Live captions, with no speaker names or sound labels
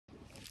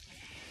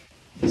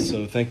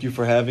So thank you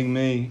for having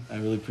me. I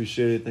really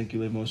appreciate it. Thank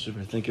you, Lev Moshe,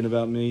 for thinking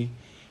about me.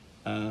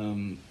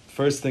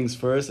 First things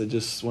first, I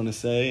just want to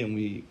say, and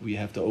we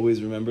have to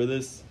always remember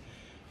this,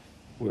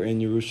 we're in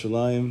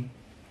Yerushalayim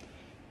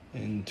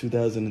in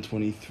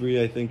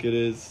 2023, I think it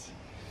is,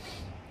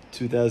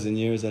 2,000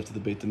 years after the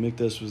Beit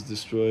HaMikdash was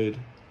destroyed.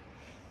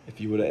 If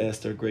you would have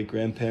asked our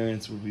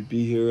great-grandparents, would we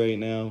be here right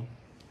now?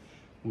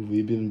 Would we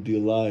even be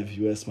alive?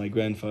 You asked my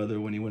grandfather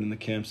when he went in the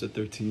camps at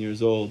 13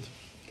 years old,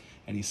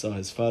 and he saw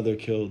his father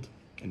killed,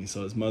 and he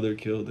saw his mother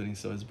killed, and he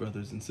saw his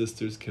brothers and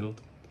sisters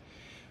killed.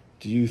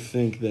 Do you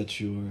think that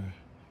your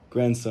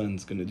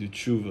grandson's going to do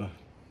tshuva,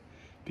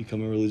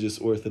 become a religious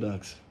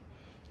Orthodox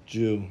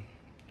Jew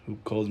who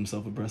calls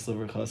himself a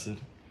Breslov chassid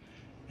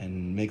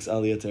and makes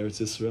Aliyah to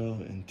Eretz Yisrael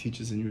and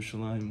teaches in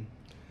Yerushalayim?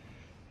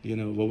 You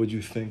know, what would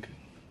you think?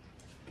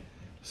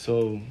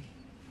 So,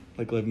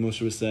 like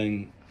Moshe was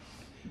saying,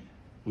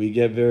 we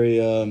get very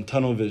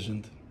tunnel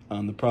visioned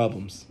on the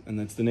problems, and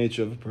that's the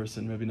nature of a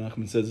person. Rabbi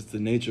Nachman says it's the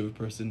nature of a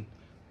person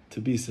to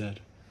be sad.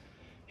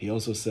 He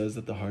also says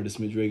that the hardest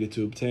midrega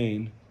to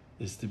obtain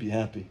is to be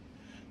happy.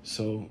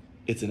 So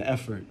it's an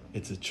effort,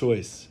 it's a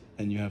choice,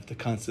 and you have to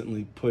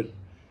constantly put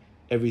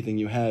everything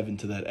you have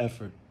into that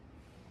effort.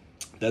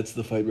 That's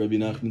the fight Rabbi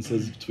Nachman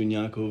says between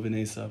Yaakov and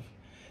Esav.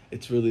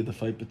 It's really the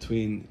fight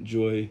between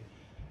joy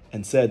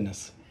and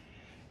sadness.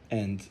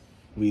 And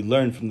we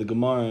learn from the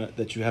Gemara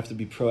that you have to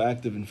be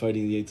proactive in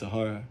fighting the Yetzer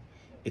Hara.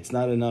 It's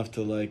not enough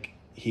to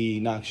he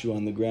knocks you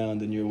on the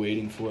ground and you're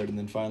waiting for it, and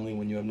then finally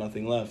when you have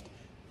nothing left,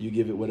 you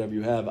give it whatever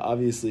you have.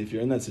 Obviously, if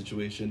you're in that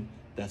situation,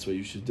 that's what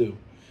you should do.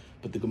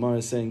 But the Gemara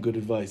is saying good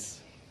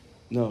advice.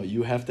 No,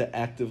 you have to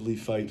actively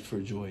fight for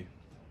joy.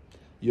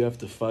 You have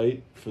to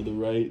fight for the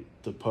right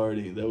to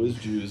party. That was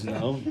Jews,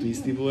 no?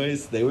 Beastie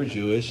Boys, they were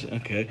Jewish.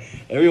 Okay.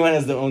 Everyone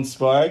has their own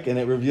spark, and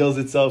it reveals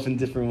itself in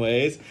different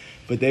ways.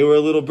 But they were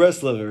little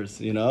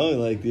Breslovers,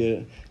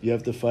 you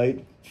have to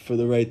fight for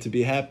the right to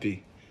be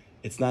happy.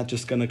 It's not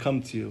just going to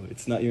come to you.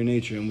 It's not your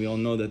nature, and we all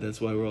know that. That's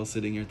why we're all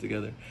sitting here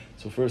together.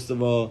 So first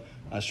of all,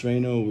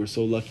 Ashreinu, we're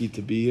so lucky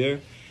to be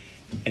here.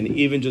 And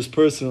even just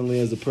personally,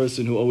 as a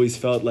person who always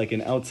felt like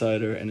an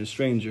outsider and a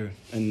stranger,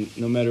 and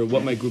no matter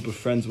what my group of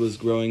friends was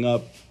growing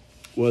up,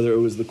 whether it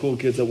was the cool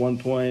kids at one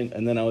point,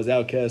 and then I was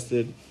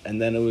outcasted, and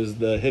then it was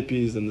the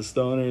hippies and the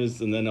stoners,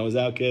 and then I was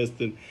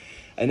outcasted,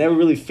 I never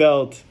really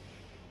felt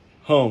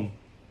home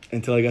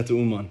until I got to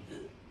Uman.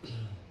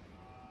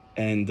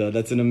 And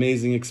that's an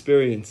amazing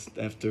experience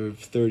after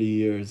 30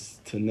 years,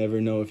 to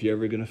never know if you're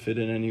ever going to fit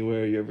in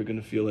anywhere, you're ever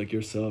going to feel like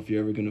yourself,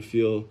 you're ever going to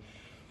feel,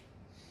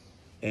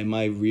 am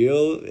I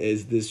real?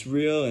 Is this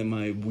real? Am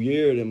I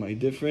weird? Am I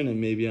different? And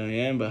maybe I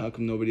am, but how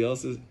come nobody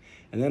else is?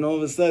 And then all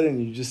of a sudden,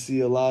 you just see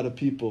a lot of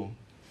people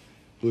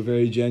who are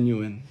very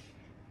genuine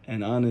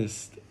and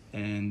honest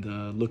and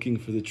looking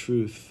for the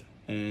truth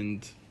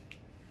and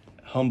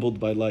humbled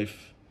by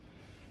life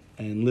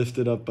and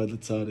lifted up by the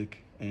tzaddik.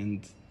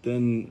 And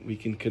then we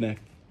can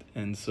connect.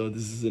 And so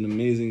this is an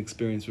amazing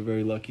experience. We're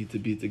very lucky to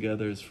be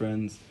together as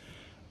friends.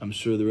 I'm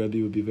sure the Rebbe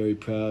would be very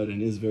proud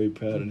and is very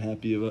proud and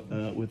happy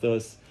with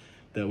us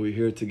that we're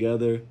here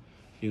together.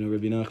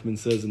 Rabbi Nachman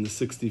says in the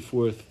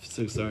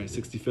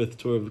 65th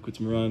Torah of the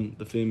Likutei Moharan,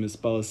 the famous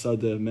Baal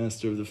Sadeh,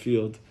 master of the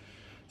field,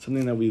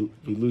 something that we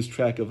lose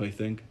track of, I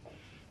think.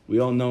 We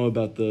all know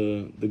about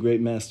the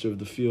great master of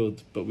the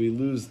field, but we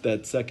lose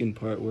that second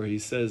part where he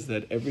says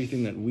that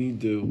everything that we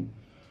do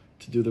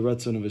to do the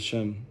Ratzon of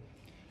Hashem,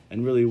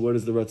 and really what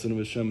is the Ratzon of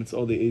Hashem? It's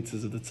all the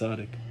eitzes of the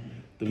tzaddik.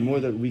 The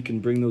more that we can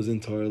bring those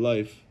into our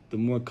life, the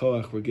more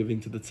koach we're giving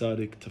to the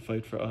tzaddik to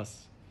fight for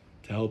us,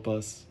 to help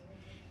us,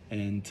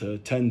 and to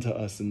tend to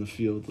us in the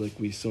field like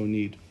we so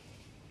need.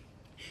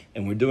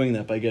 And we're doing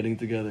that by getting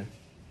together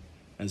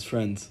as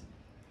friends.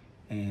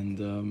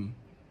 And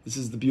this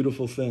is the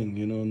beautiful thing,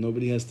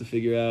 nobody has to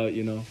figure out,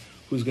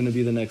 who's going to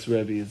be the next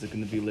Rebbe. Is it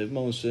going to be Lev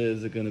Moshe?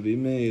 Is it going to be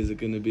me? Is it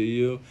going to be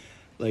you?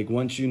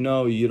 Once you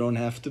know you don't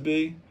have to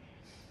be,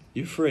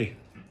 you're free.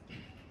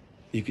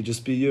 You could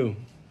just be you.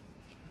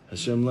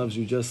 Hashem loves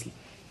you just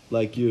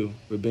like you.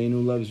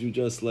 Rabbeinu loves you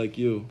just like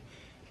you.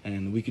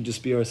 And we could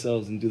just be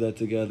ourselves and do that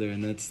together.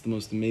 And that's the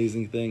most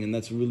amazing thing. And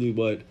that's really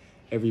what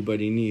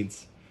everybody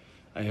needs.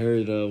 I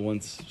heard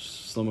once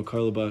Shlomo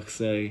Karlebach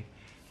say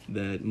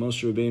that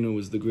Moshe Rabbeinu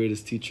was the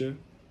greatest teacher,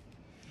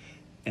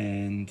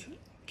 and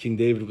King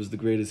David was the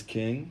greatest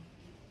king,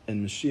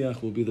 and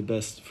Mashiach will be the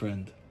best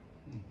friend.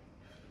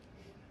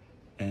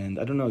 And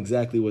I don't know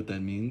exactly what that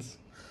means,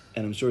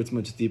 and I'm sure it's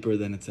much deeper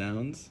than it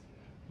sounds,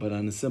 but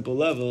on a simple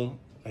level,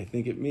 I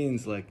think it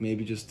means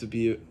maybe just to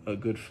be a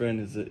good friend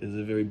is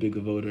a very big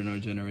avoda in our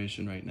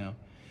generation right now.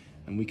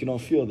 And we can all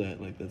feel that,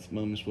 that's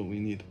mamish what we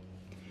need.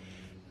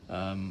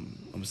 I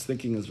was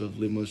thinking as Rav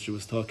Lev Moshe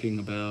was talking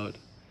about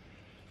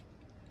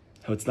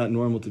how it's not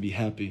normal to be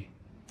happy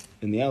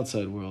in the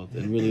outside world,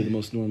 and really the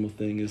most normal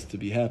thing is to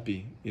be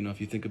happy. If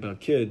you think about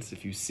kids,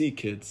 if you see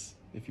kids,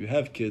 if you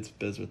have kids,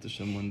 Bezrat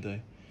Hashem one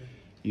day,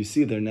 you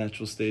see their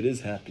natural state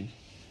is happy.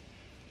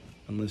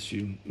 Unless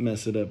you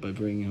mess it up by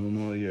bringing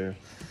home all your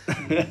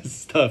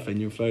stuff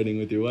and you're fighting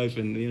with your wife,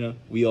 and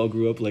we all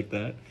grew up like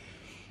that.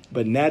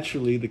 But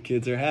naturally, the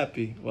kids are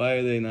happy. Why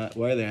are they not?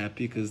 Why are they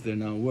happy? Because they're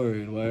not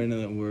worried. Why are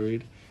they not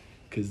worried?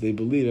 Because they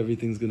believe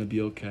everything's going to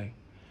be okay.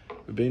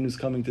 Rabbeinu's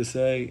coming to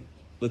say,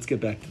 let's get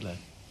back to that.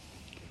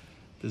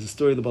 There's a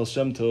story of the Baal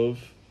Shem Tov,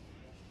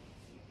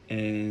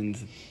 and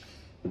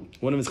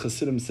one of his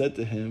Hasidim said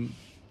to him,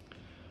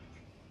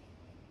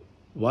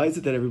 why is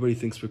it that everybody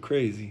thinks we're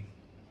crazy?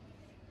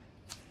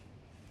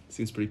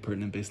 Seems pretty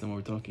pertinent based on what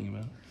we're talking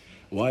about.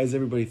 Why does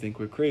everybody think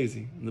we're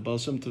crazy? And the Baal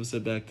Shem Tov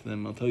said back to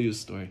them, I'll tell you a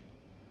story.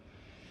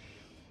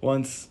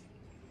 Once,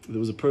 there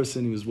was a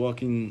person, he was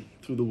walking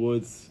through the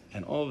woods,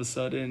 and all of a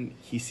sudden,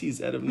 he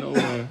sees out of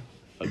nowhere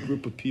a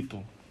group of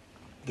people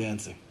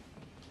dancing.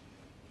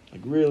 Like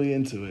really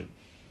into it.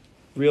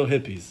 Real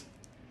hippies.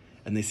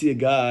 And they see a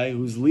guy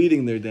who's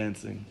leading their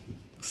dancing.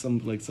 Some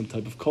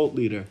type of cult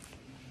leader.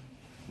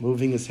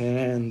 Moving his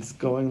hands,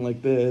 going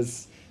like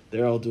this.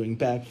 They're all doing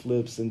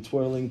backflips and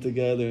twirling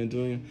together and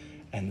doing...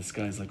 And this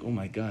guy's like, oh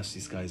my gosh,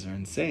 these guys are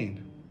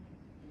insane.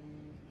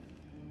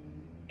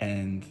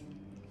 And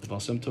the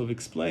Baal Shem Tov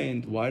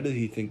explained, why did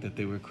he think that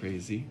they were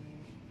crazy?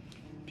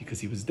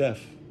 Because he was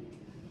deaf.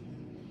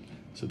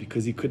 So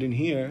because he couldn't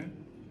hear,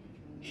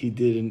 he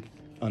didn't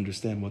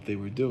understand what they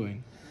were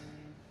doing.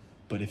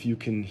 But if you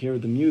can hear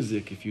the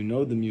music, if you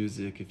know the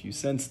music, if you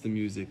sense the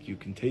music, you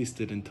can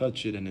taste it and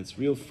touch it, and it's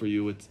real for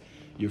you,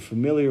 you're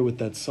familiar with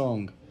that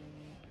song.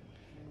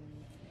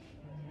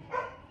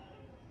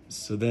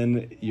 So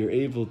then you're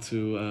able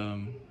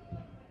to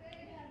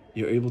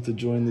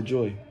join the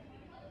joy.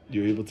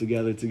 You're able to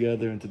gather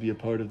together and to be a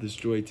part of this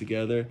joy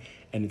together,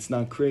 and it's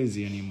not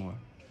crazy anymore.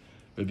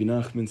 Rabbi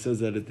Nachman says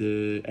that at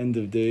the end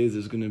of days,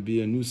 there's going to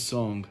be a new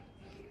song,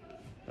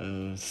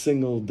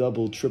 single,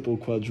 double, triple,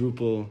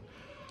 quadruple,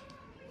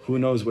 who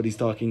knows what he's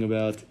talking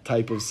about,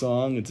 type of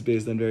song. It's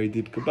based on very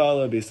deep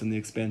Kabbalah, based on the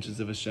expansions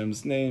of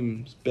Hashem's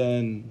names,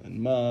 Ben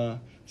and Ma,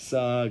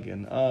 Sag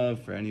and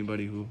Av, for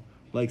anybody who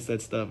likes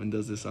that stuff and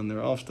does this on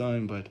their off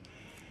time, but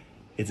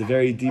it's a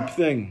very deep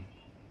thing.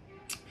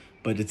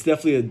 But it's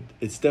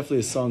definitely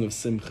a song of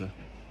simcha.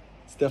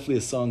 It's definitely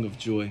a song of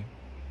joy.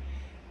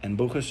 And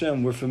Baruch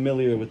Hashem, we're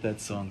familiar with that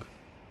song.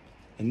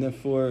 And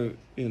therefore,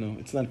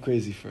 it's not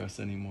crazy for us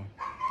anymore.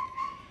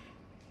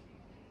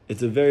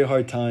 It's a very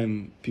hard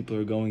time people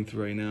are going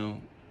through right now.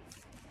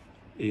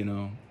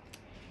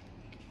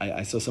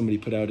 I saw somebody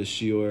put out a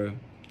shiur,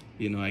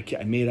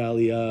 I made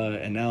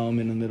Aliyah and now I'm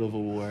in the middle of a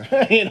war,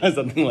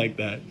 something like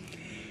that.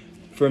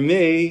 For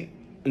me,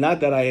 not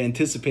that I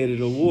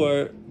anticipated a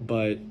war,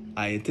 but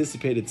I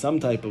anticipated some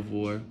type of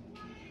war,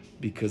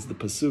 because the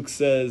pasuk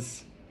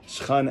says,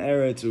 Shchan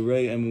eretz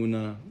urei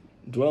Emunah,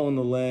 dwell in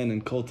the land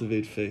and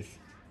cultivate faith.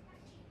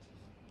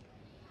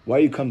 Why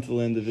you come to the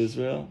land of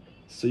Israel?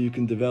 So you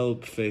can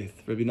develop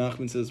faith. Rabbi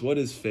Nachman says, what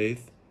is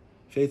faith?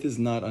 Faith is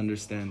not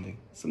understanding.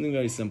 Something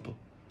very simple.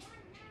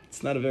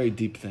 It's not a very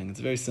deep thing. It's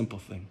a very simple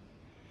thing.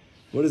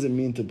 What does it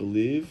mean to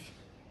believe?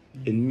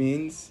 It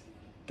means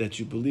that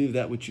you believe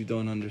that which you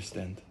don't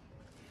understand.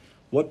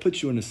 What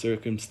puts you in a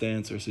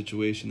circumstance or a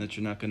situation that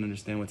you're not going to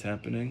understand what's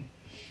happening?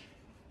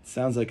 It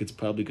sounds like it's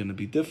probably going to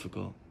be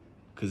difficult,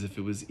 because if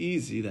it was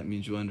easy, that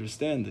means you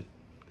understand it.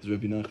 Because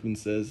Rabbi Nachman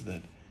says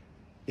that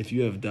if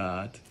you have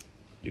da'at,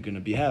 you're going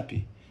to be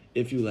happy.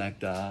 If you lack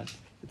da'at,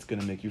 it's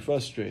going to make you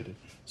frustrated.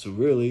 So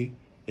really,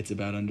 it's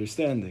about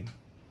understanding.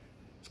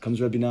 So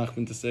comes Rabbi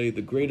Nachman to say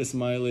the greatest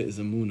ma'ila is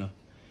Emunah,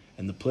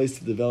 and the place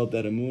to develop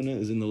that Emunah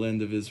is in the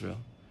land of Israel.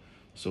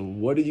 So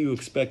what do you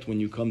expect when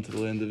you come to the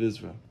land of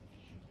Israel?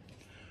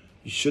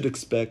 You should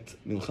expect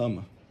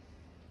milchama.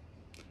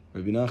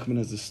 Rabbi Nachman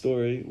has a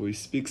story where he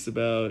speaks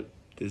about,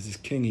 there's this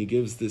king, he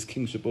gives this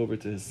kingship over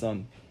to his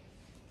son.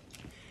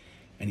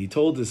 And he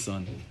told his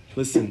son,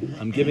 listen,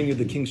 I'm giving you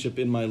the kingship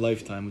in my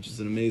lifetime, which is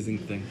an amazing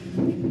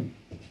thing.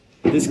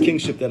 This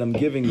kingship that I'm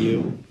giving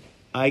you,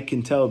 I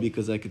can tell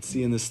because I could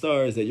see in the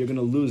stars that you're going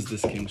to lose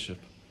this kingship.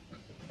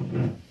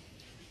 He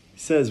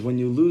says, when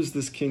you lose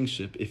this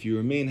kingship, if you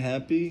remain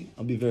happy,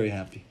 I'll be very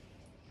happy.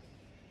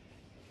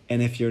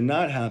 And if you're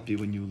not happy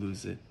when you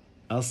lose it,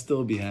 I'll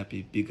still be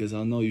happy because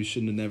I'll know you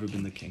shouldn't have never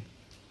been the king.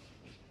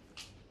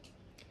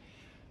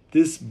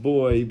 This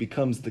boy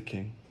becomes the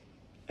king.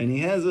 And he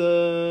has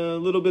a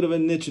little bit of a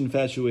niche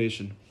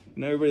infatuation.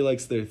 Everybody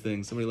likes their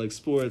thing. Somebody likes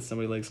sports,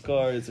 somebody likes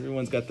cars,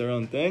 everyone's got their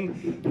own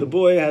thing. The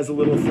boy has a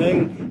little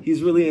thing.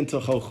 He's really into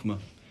chokhmah.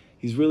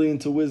 He's really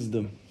into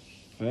wisdom,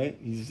 right?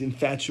 He's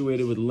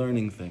infatuated with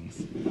learning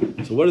things.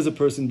 So what does a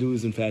person do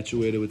who's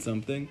infatuated with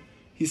something?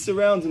 He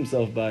surrounds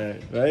himself by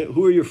it, right?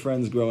 Who are your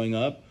friends growing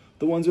up?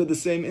 The ones who had the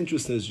same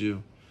interest as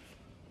you.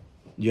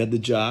 You had the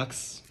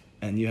jocks,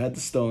 and you had the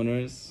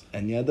stoners,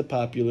 and you had the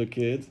popular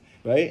kids,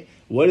 right?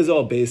 What is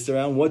all based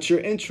around? What's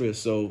your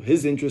interest? So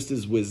his interest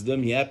is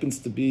wisdom. He happens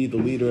to be the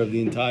leader of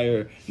the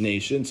entire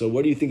nation. So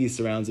what do you think he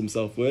surrounds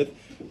himself with?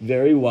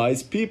 Very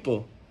wise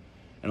people.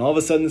 And all of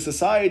a sudden, the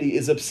society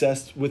is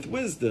obsessed with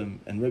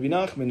wisdom. And Rabbi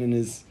Nachman, in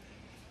his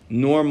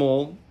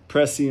normal,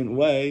 prescient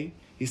way,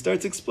 he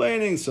starts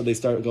explaining. So they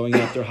start going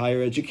after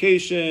higher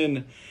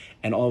education.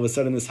 And all of a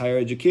sudden, this higher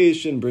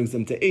education brings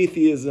them to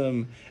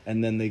atheism.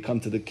 And then they come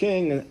to the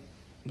king.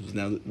 who's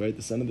now, right,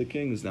 the son of the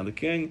king, who's now the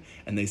king.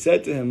 And they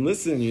said to him,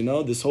 listen,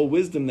 this whole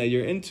wisdom that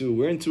you're into,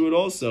 we're into it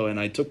also. And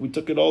we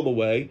took it all the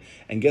way.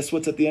 And guess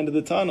what's at the end of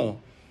the tunnel?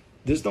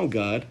 There's no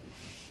God.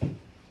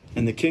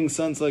 And the king's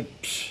son's like,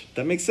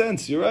 that makes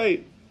sense, you're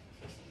right.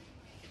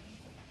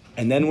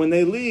 And then when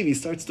they leave, he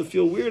starts to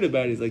feel weird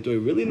about it. He's like, do I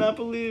really not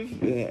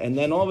believe? And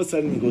then all of a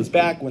sudden he goes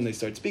back when they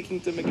start speaking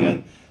to him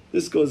again.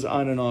 This goes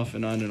on and off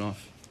and on and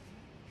off.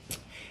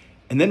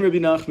 And then Rabbi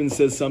Nachman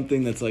says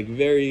something that's like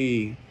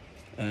very,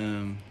 I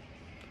don't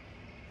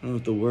know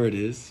what the word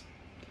is.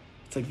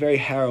 It's like very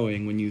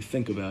harrowing when you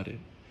think about it.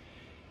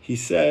 He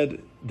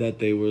said that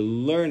they were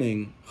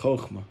learning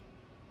Chokhmah,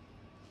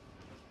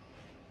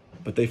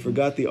 but they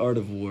forgot the art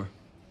of war.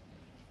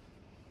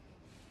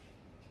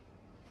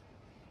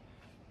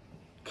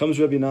 Comes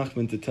Rabbi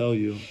Nachman to tell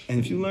you, and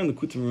if you learn the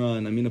Likutei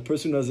Moharan, a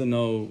person who doesn't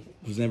know,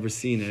 who's never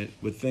seen it,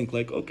 would think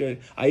like, okay,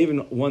 I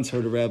even once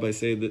heard a rabbi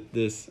say that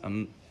this,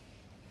 we're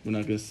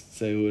not going to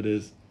say who it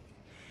is,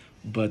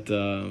 but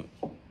I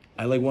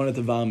wanted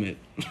to vomit.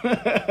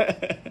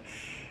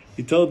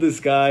 He told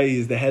this guy,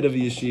 he's the head of a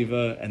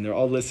yeshiva, and they're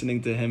all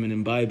listening to him and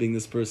imbibing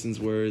this person's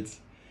words.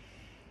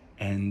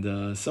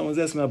 And someone's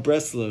asking about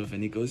Breslov,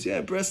 and he goes,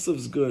 yeah,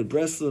 Breslov's good,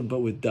 Breslov,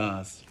 but with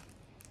das.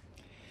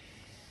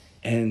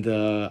 And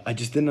I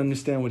just didn't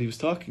understand what he was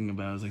talking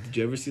about. I was like, did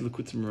you ever see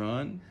Likutei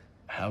Moharan?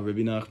 How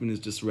Rabbi Nachman is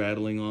just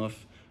rattling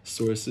off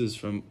sources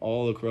from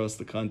all across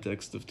the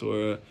context of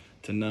Torah,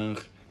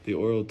 Tanakh, the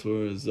oral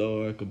Torah,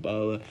 Zohar,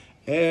 Kabbalah,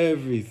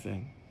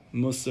 everything.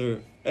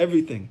 Musar,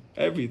 everything.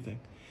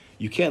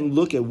 You can't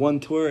look at one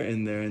Torah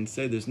in there and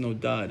say there's no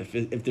dot.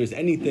 If there's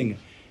anything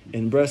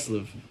in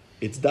Breslov,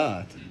 it's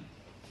dot.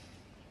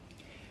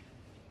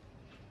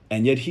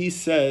 And yet he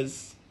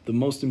says, the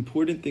most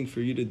important thing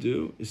for you to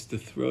do is to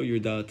throw your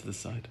da'at to the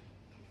side.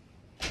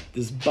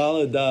 This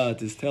Bala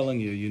da'at is telling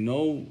you, you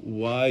know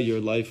why your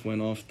life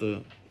went off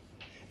and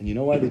you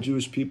know why the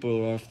Jewish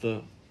people are off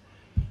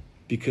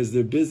because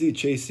they're busy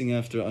chasing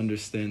after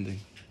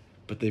understanding,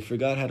 but they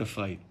forgot how to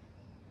fight.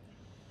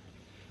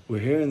 We're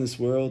here in this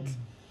world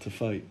to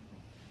fight.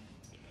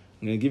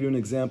 I'm going to give you an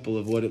example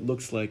of what it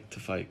looks like to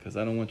fight, because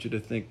I don't want you to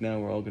think now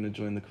we're all going to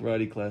join the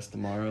karate class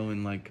tomorrow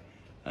and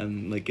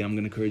I'm going to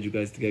encourage you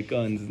guys to get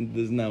guns.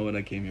 This is not what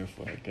I came here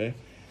for, okay?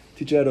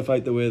 Teach you how to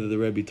fight the way that the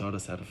Rebbe taught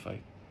us how to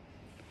fight.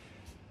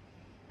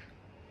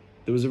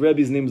 There was a Rebbe,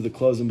 his name was the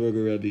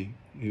Klausenberger Rebbe.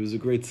 He was a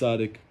great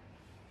tzaddik.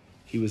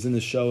 He was in the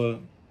Shoah.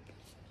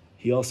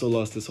 He also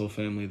lost his whole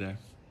family there.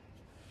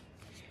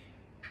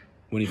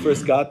 When he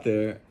first got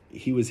there,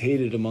 he was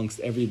hated amongst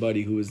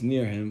everybody who was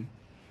near him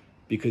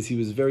because he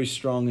was very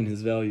strong in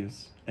his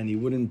values and he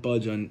wouldn't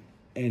budge on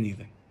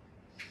anything.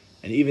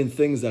 And even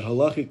things that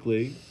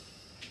halachically,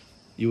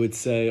 you would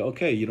say,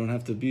 okay, you don't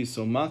have to be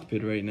so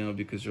makpid right now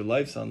because your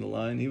life's on the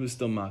line. He was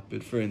still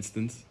makpid. For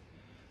instance,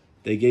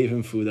 they gave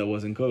him food that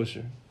wasn't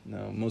kosher.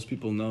 Now, most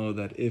people know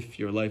that if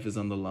your life is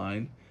on the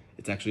line,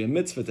 it's actually a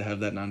mitzvah to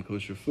have that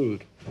non-kosher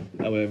food.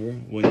 However,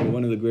 when you're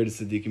one of the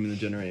greatest tzaddikim in the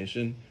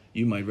generation,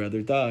 you might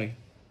rather die.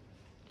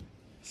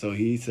 So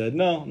he said,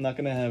 no, I'm not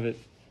going to have it.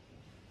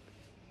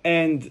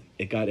 And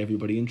it got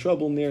everybody in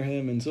trouble near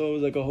him, and so it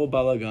was like a whole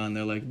balagan.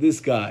 They're like, this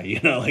guy,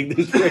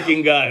 this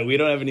freaking guy. We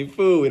don't have any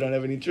food, we don't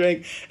have any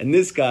drink. And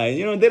this guy,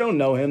 they don't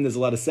know him. There's a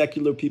lot of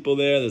secular people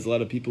there. There's a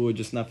lot of people who are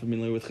just not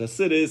familiar with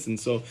Hasidus, and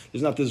so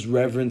there's not this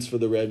reverence for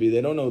the Rebbe.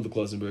 They don't know who the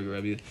Klausenberger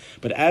Rebbe is.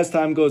 But as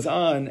time goes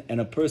on, and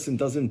a person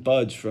doesn't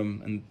budge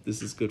from, and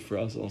this is good for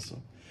us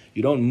also,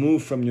 you don't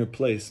move from your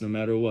place no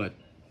matter what.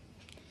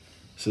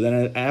 So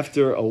then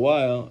after a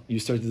while, you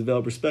start to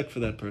develop respect for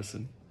that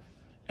person.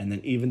 And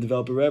then even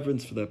develop a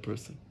reverence for that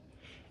person.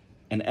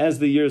 And as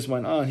the years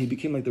went on, he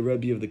became like the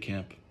Rebbe of the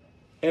camp.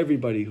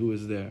 Everybody who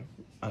was there,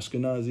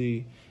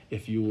 Ashkenazi,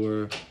 if you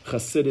were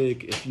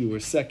Hasidic, if you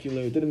were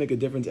secular, it didn't make a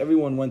difference.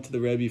 Everyone went to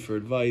the Rebbe for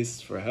advice,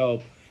 for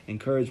help,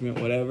 encouragement,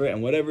 whatever.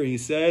 And whatever he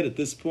said at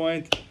this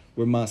point,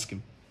 were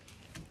maskim.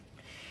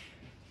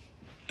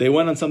 They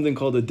went on something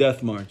called a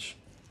death march,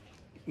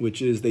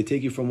 which is they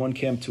take you from one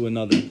camp to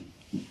another.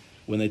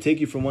 When they take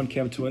you from one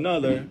camp to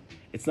another,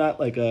 it's not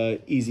like a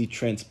easy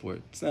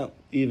transport. It's not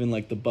even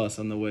like the bus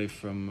on the way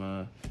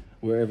from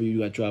wherever you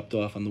got dropped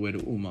off on the way to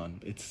Uman.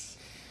 It's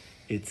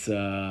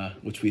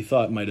which we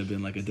thought might have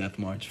been like a death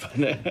march,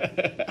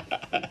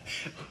 but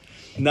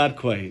not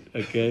quite,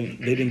 okay?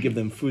 They didn't give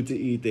them food to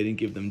eat. They didn't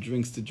give them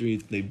drinks to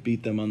drink. They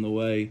beat them on the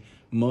way.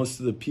 Most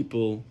of the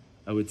people,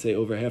 I would say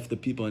over half the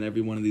people in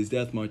every one of these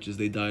death marches,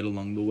 they died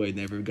along the way.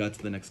 They never got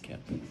to the next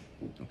camp,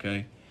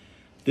 okay?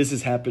 This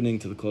is happening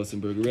to the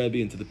Klausenberger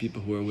Rebbe and to the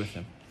people who are with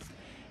him.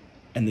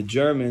 And the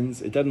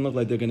Germans, it doesn't look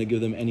like they're going to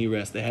give them any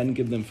rest. They hadn't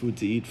given them food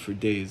to eat for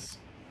days,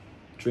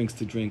 drinks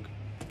to drink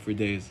for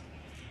days.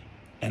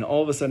 And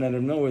all of a sudden, out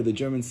of nowhere, the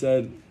Germans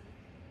said,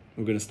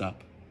 we're going to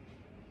stop.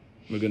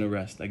 We're going to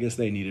rest. I guess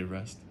they needed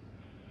rest.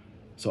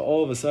 So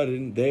all of a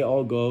sudden, they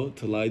all go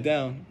to lie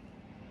down.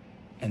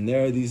 And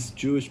there are these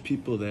Jewish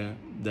people there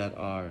that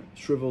are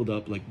shriveled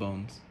up like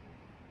bones,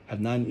 have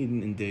not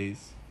eaten in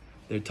days.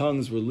 Their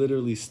tongues were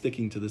literally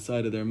sticking to the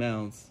side of their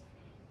mouths.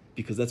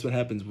 because that's what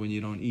happens when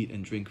you don't eat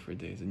and drink for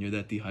days and you're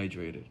that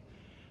dehydrated.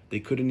 They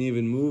couldn't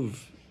even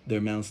move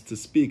their mouths to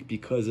speak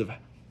because of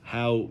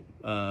how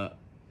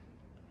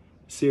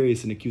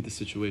serious and acute the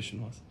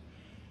situation was.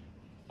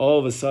 All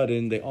of a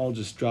sudden, they all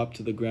just dropped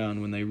to the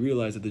ground when they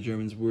realized that the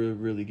Germans were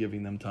really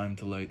giving them time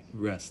to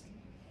rest.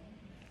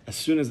 As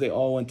soon as they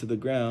all went to the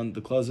ground,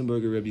 the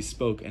Klausenberger Rebbe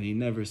spoke, and he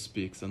never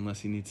speaks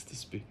unless he needs to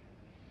speak.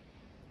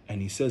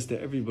 And he says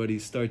to everybody,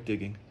 start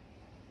digging.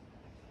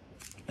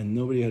 And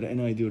nobody had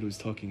any idea what he was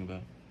talking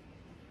about.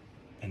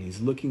 And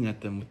he's looking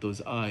at them with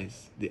those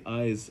eyes, the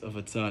eyes of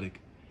a tzaddik,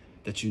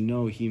 that you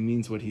know he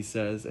means what he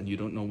says, and you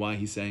don't know why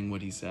he's saying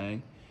what he's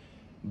saying.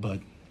 But,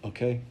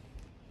 okay,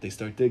 they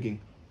start digging.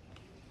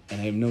 And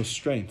they have no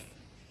strength.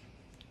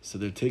 So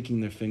they're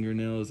taking their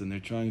fingernails and they're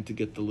trying to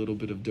get the little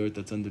bit of dirt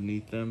that's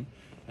underneath them.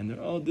 And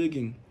they're all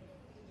digging.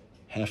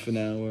 Half an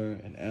hour,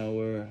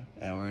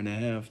 hour and a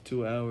half,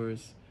 2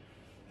 hours.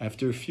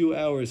 After a few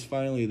hours,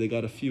 finally, they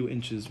got a few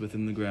inches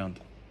within the ground.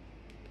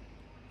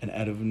 And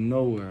out of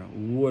nowhere,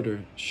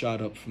 water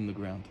shot up from the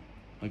ground,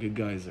 like a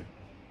geyser.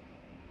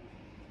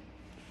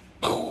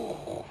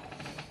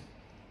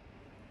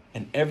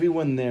 And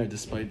everyone there,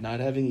 despite not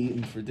having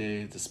eaten for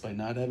days, despite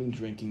not having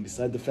drinking,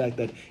 beside the fact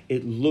that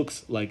it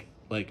looks like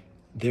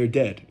they're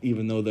dead,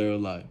 even though they're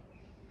alive,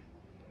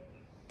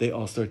 they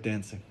all start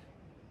dancing.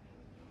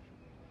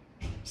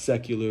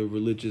 Secular,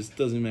 religious,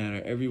 doesn't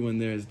matter. Everyone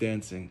there is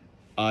dancing.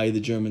 The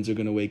Germans are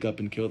going to wake up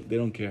and kill them. They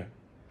don't care.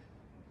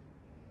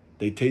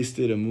 They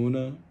tasted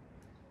Emunah.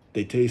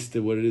 They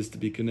tasted what it is to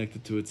be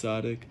connected to a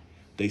tzaddik.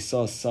 They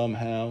saw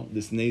somehow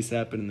this nace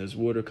happen and there's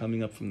water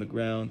coming up from the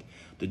ground.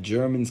 The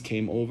Germans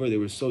came over. They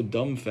were so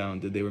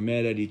dumbfounded. They were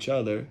mad at each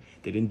other.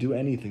 They didn't do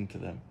anything to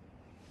them.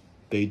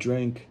 They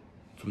drank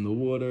from the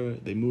water.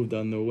 They moved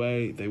on their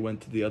way. They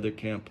went to the other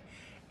camp.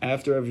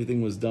 After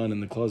everything was done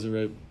and the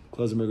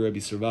Klausenberger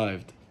Rebbe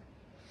survived,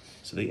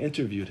 so they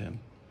interviewed him.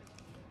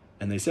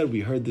 And they said,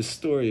 we heard this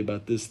story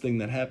about this thing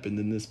that happened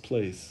in this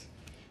place.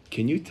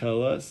 Can you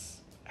tell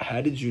us,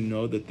 how did you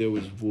know that there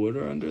was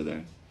water under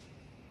there?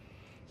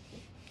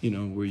 You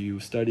know, were you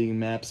studying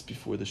maps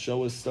before the show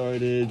was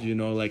started? You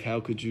know, how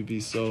could you be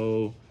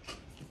so...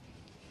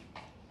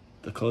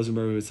 The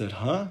Klausenberger said,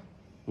 huh?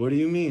 What do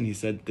you mean?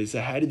 They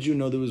said, how did you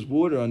know there was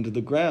water under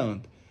the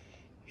ground?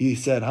 He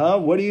said, huh?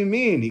 What do you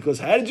mean? He goes,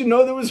 how did you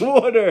know there was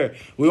water?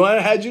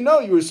 How'd you know?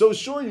 You were so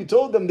sure. You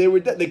told them they were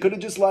dead. They could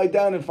have just lied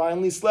down and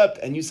finally slept.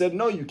 And you said,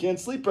 no, you can't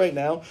sleep right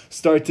now.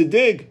 Start to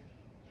dig.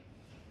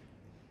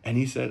 And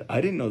he said,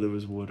 I didn't know there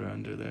was water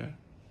under there.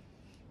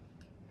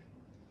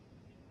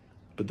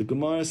 But the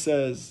Gemara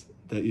says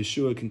that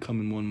Yeshua can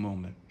come in one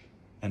moment.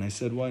 And I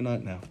said, why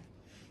not now?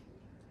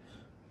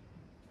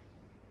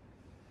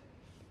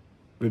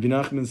 Rabbi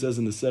Nachman says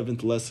in the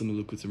 7th lesson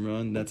of Likutei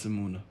Moharan, that's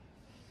Emunah.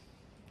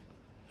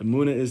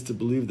 Emunah is to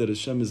believe that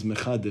Hashem is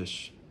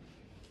Mechadish.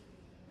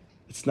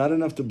 It's not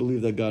enough to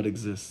believe that God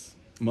exists.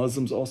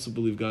 Muslims also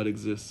believe God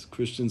exists.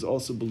 Christians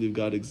also believe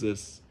God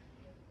exists.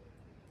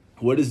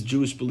 What is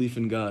Jewish belief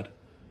in God?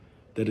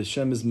 That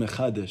Hashem is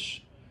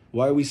Mechadish.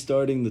 Why are we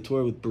starting the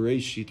Torah with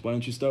Bereshit? Why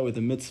don't you start with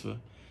a mitzvah?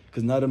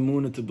 Because not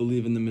Emunah to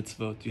believe in the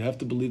mitzvot. You have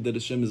to believe that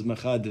Hashem is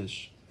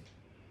Mechadish.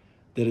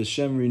 That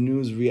Hashem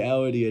renews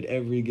reality at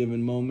every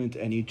given moment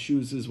and He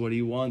chooses what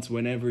He wants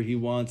whenever He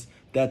wants.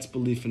 That's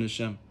belief in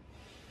Hashem.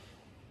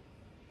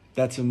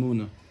 That's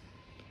Emunah.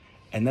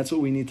 And that's what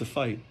we need to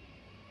fight.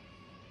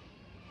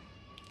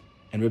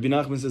 And Rabbi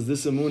Nachman says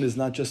this Emunah is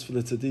not just for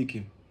the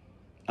tzaddikim.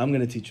 I'm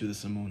going to teach you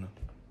this Emunah.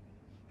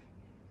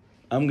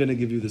 I'm going to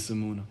give you this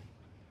Emunah.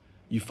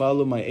 You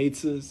follow my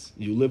eitzes,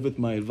 you live with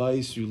my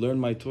advice, you learn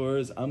my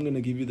Torahs, I'm going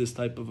to give you this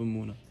type of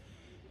Emunah.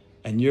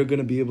 And you're going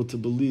to be able to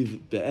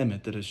believe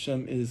be'emet, that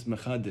Hashem is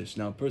Mechadish.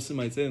 Now a person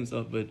might say to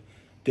himself, but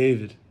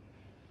David,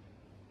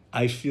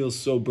 I feel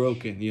so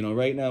broken. You know,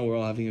 right now we're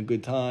all having a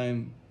good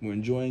time, we're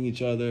enjoying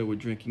each other, we're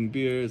drinking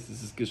beers,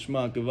 this is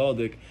Geshmak,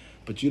 Gavaldik,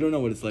 but you don't know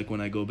what it's like when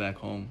I go back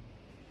home.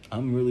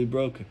 I'm really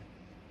broken.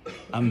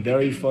 I'm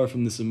very far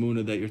from this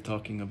Emunah that you're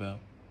talking about.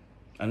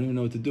 I don't even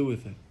know what to do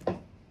with it.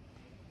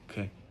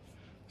 Okay.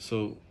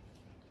 So,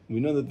 we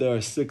know that there are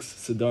 6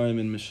 Sedarim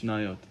in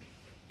Mishnayot.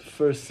 The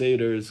first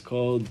Seder is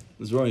called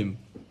Zroim,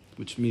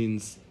 which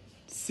means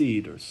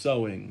seed or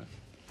sowing.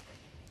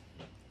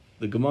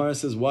 The Gemara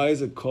says, why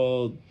is it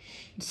called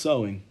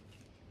sowing?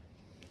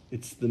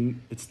 It's the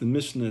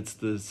Mishnah, it's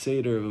the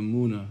Seder of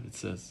Emunah, it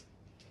says.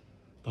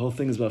 The whole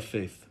thing is about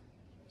faith.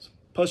 So,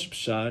 Pash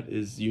Pshat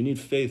is you need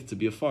faith to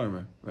be a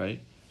farmer,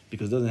 right?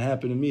 Because it doesn't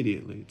happen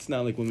immediately. It's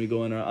not like when we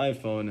go on our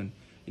iPhone and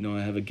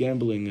I have a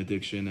gambling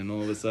addiction and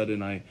all of a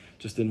sudden I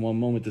just in one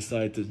moment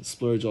decide to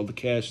splurge all the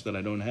cash that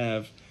I don't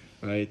have,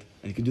 right?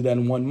 And you can do that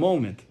in one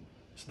moment.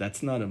 So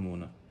that's not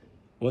Emunah.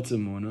 What's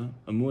Emunah?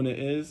 Emunah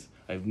is,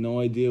 I have no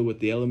idea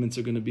what the elements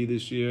are going to be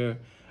this year.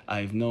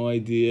 I have no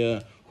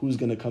idea who's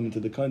going to come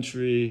into the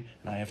country,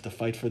 and I have to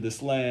fight for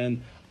this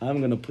land. I'm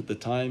going to put the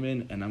time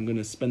in, and I'm going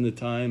to spend the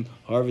time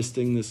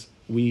harvesting this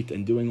wheat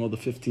and doing all the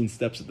 15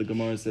 steps that the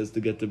Gemara says to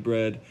get the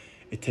bread.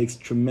 It takes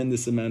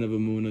tremendous amount of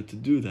Emunah to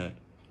do that.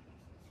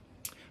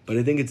 But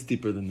I think it's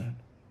deeper than that.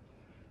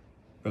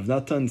 Rav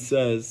Natan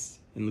says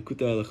in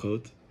Likutei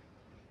Halachot,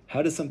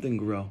 how does something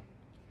grow?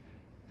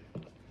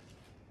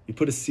 You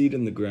put a seed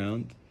in the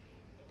ground,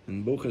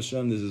 and Baruch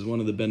Hashem, this is one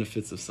of the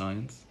benefits of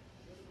science,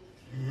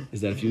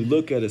 is that if you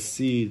look at a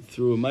seed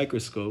through a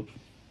microscope,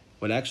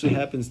 what actually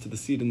happens to the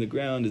seed in the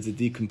ground is it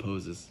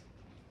decomposes.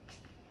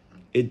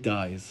 It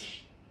dies.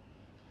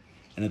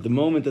 And at the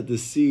moment that the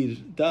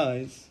seed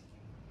dies,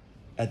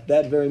 at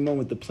that very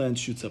moment the plant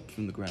shoots up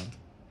from the ground.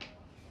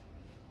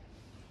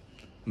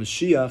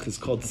 Mashiach is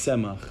called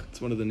Tzemach. It's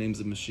one of the names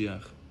of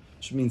Mashiach,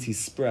 which means he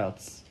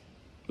sprouts.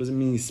 What does it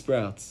mean he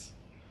sprouts?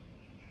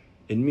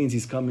 It means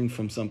he's coming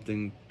from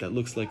something that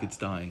looks like it's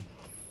dying.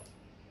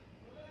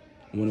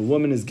 When a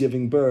woman is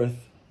giving birth,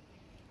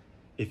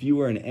 if you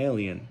were an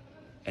alien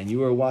and you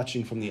were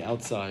watching from the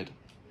outside,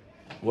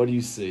 what do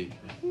you see?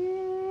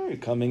 You're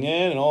coming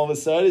in and all of a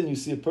sudden you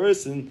see a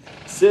person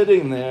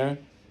sitting there.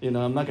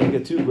 I'm not going to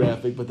get too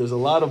graphic, but there's a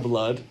lot of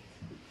blood.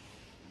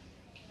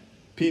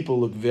 People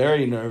look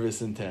very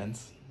nervous and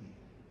tense.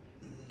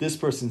 This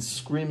person's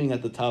screaming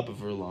at the top of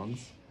her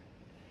lungs.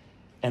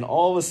 And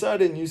all of a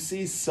sudden you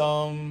see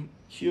some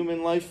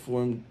human life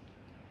form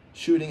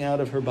shooting out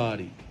of her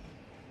body.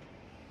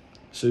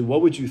 So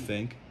what would you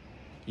think?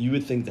 You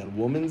would think that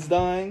woman's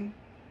dying,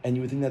 and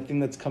you would think that thing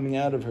that's coming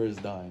out of her is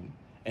dying.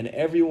 And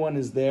everyone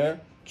is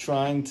there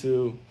trying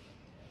to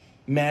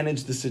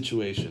manage the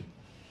situation.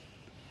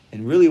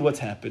 And really what's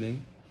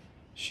happening?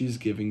 She's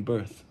giving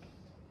birth.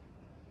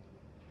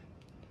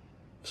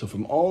 So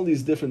from all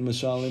these different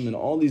mashalim and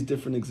all these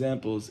different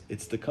examples,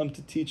 it's to come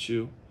to teach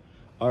you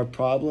our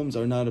problems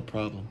are not a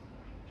problem.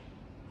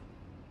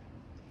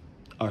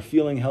 Our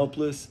feeling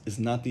helpless is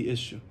not the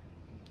issue.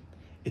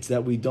 It's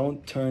that we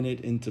don't turn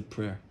it into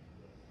prayer.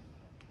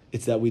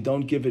 It's that we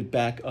don't give it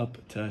back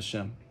up to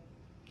Hashem.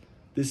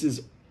 This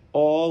is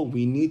all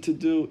we need to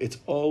do. It's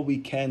all we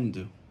can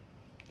do.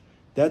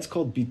 That's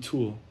called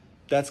bitul.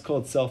 That's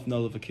called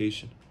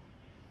self-nullification.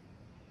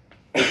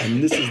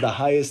 And this is the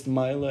highest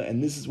milah,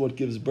 and this is what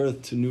gives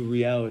birth to new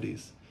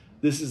realities.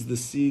 This is the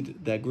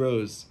seed that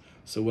grows.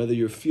 So whether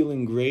you're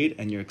feeling great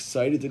and you're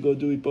excited to go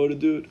do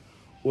Hipodadut,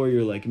 or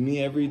you're like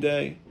me every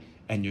day,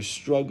 and you're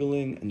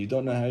struggling, and you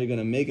don't know how you're going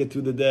to make it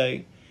through the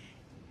day,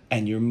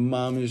 and your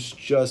mom is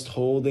just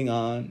holding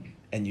on,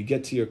 and you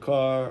get to your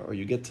car, or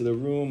you get to the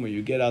room, or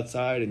you get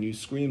outside, and you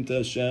scream to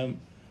Hashem,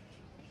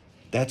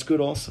 that's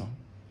good also.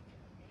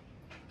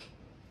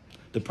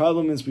 The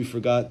problem is we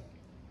forgot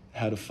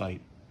how to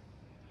fight.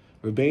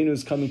 Rabbeinu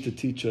is coming to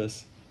teach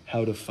us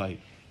how to fight.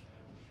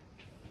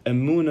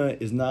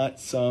 Emunah is not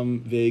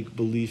some vague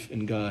belief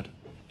in God.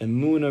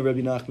 Emunah,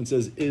 Rabbi Nachman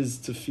says, is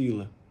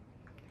tefillah.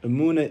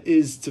 Emunah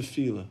is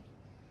tefillah.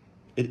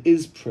 It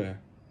is prayer.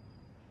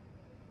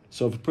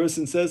 So if a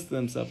person says to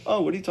themselves,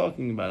 oh, what are you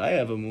talking about? I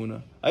have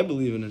Emunah. I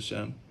believe in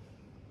Hashem.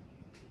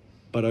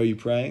 But are you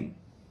praying?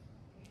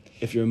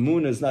 If your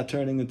Emunah is not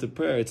turning into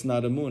prayer, it's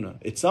not Emunah.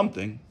 It's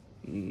something,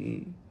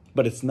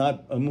 but it's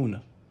not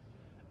Emunah.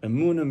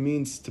 Emunah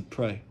means to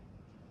pray.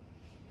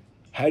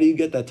 How do you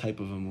get that type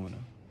of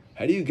Emunah?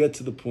 How do you get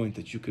to the point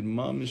that you could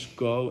mamish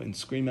go and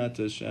scream out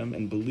to Hashem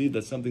and believe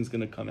that something's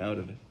going to come out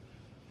of it? It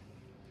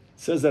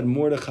says that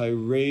Mordechai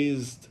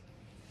raised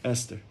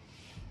Esther.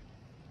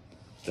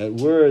 That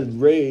word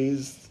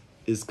raised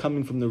is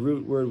coming from the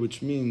root word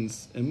which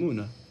means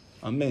Emunah.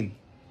 Amen.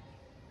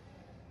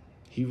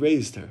 He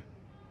raised her.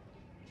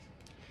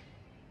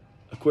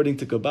 According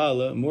to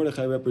Kabbalah,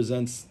 Mordechai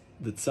represents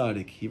the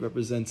tzaddik. He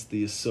represents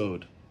the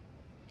yesod.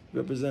 He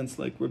represents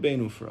like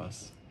Rabbeinu for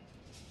us.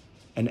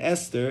 And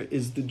Esther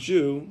is the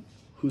Jew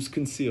who's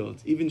concealed.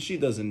 Even she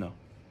doesn't know.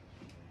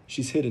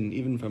 She's hidden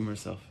even from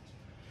herself.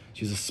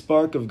 She's a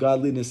spark of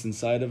godliness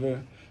inside of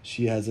her.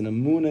 She has an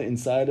emunah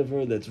inside of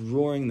her that's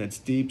roaring, that's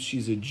deep.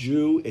 She's a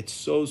Jew. It's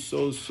so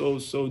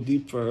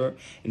deep for her.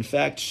 In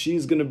fact,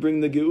 she's going to bring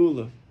the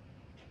Geula.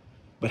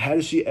 But how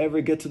does she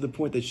ever get to the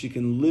point that she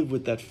can live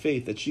with that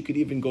faith, that she could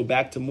even go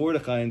back to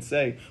Mordechai and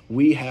say,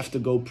 we have to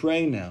go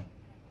pray now?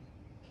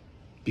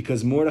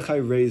 Because Mordechai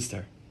raised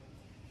her.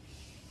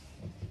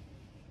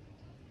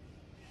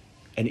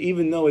 And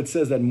even though it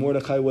says that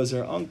Mordechai was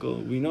her uncle,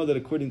 we know that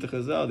according to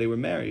Chazal, they were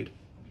married.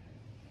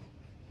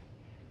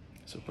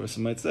 So a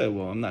person might say,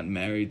 well, I'm not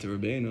married to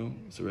Rabbeinu.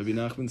 So Rabbi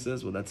Nachman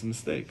says, well, that's a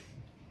mistake.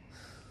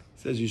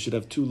 He says you should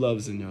have two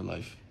loves in your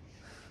life.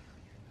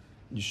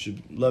 You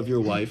should love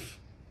your wife,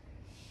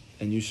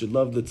 and you should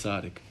love the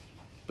tzaddik.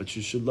 But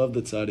you should love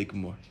the tzaddik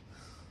more.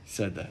 He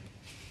said that.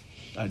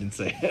 I didn't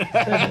say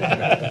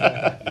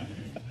it.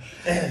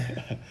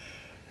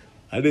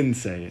 I didn't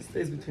say it. It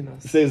stays between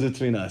us. It stays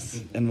between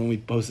us. And when we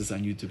post this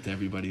on YouTube to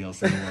everybody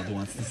else in the world who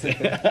wants to say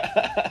it.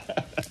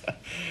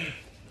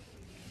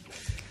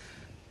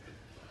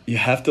 You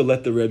have to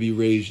let the Rebbe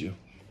raise you.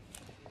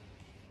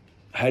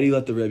 How do you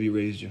let the Rebbe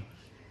raise you?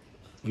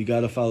 We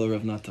got to follow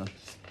Rav Natan.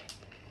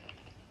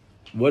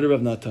 What did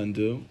Rav Natan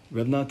do?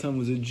 Rav Natan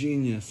was a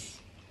genius.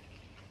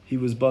 He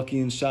was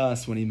Baki in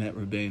Shas when he met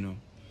Rabbeinu.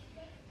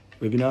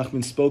 Rabbi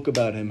Nachman spoke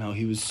about him, how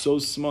he was so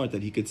smart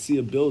that he could see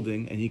a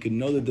building and he could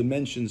know the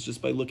dimensions just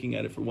by looking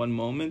at it for one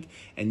moment,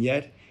 and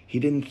yet He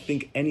didn't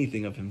think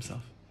anything of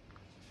himself.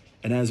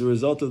 And as a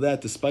result of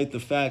that, despite the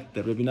fact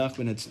that Rabbi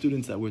Nachman had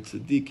students that were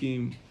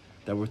tzaddikim,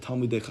 that were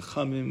Talmidei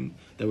Chachamim,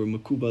 that were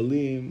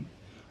Mekubalim,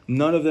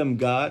 none of them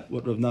got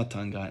what Rav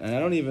Natan got. And I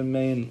don't even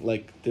mean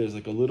like there's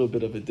like a little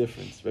bit of a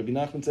difference. Rabbi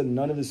Nachman said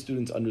none of his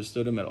students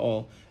understood him at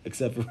all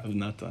except for Rav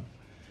Natan.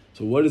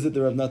 So what is it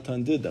that Rav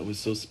Natan did that was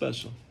so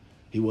special?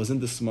 He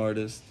wasn't the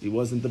smartest. He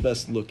wasn't the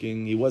best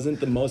looking. He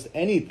wasn't the most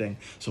anything.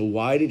 So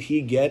why did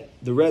he get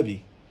the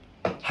Rebbe?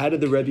 How did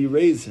the Rebbe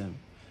raise him?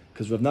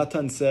 Because Rav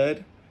Natan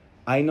said,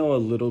 I know a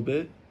little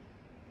bit,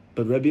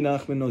 but Rabbi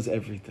Nachman knows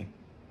everything.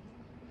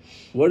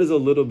 What is a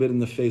little bit in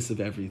the face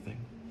of everything?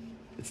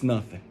 It's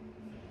nothing.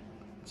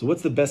 So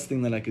what's the best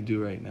thing that I could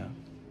do right now?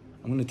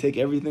 I'm going to take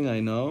everything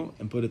I know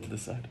and put it to the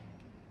side.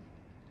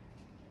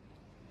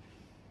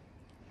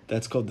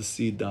 That's called the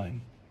seed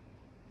dying.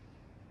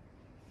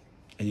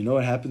 And you know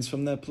what happens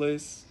from that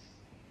place?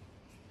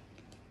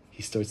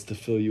 He starts to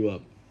fill you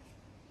up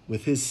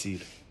with his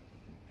seed.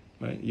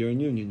 Right? You're in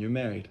union, you're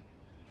married.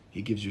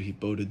 He gives you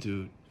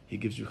hibodedut. He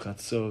gives you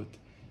chatzot.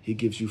 He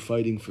gives you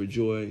fighting for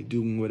joy,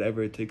 doing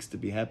whatever it takes to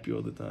be happy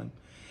all the time.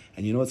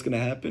 And you know what's going to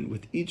happen?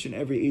 With each and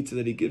every eitzah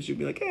that he gives you,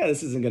 be like, yeah,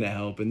 this isn't going to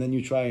help. And then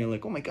you try and you're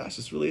like, oh my gosh,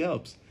 this really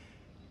helps.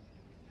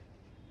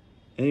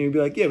 And you'll be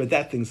like, yeah, but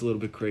that thing's a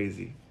little bit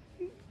crazy.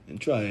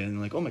 And try it.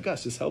 And like, oh my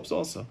gosh, this helps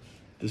also.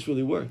 This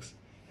really works.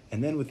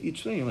 And then with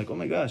each thing, you're like, oh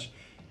my gosh,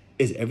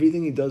 is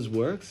everything he does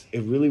works?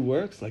 It really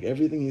works? Like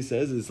everything he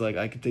says is like,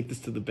 I could take this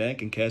to the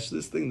bank and cash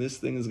this thing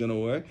is going to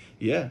work?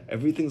 Yeah,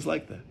 everything's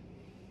like that.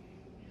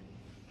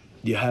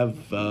 You have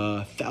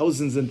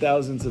thousands and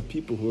thousands of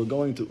people who are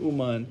going to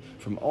Uman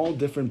from all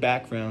different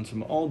backgrounds,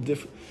 from all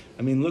different...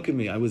 I mean, look at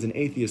me. I was an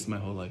atheist my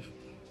whole life.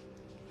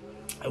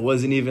 I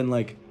wasn't even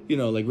like,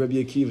 like Rabbi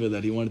Akiva,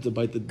 that he wanted to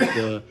bite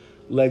the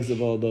legs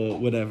of all the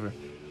whatever.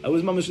 I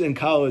was mamash in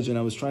college, and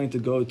I was trying to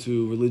go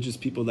to religious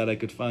people that I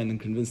could find and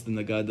convince them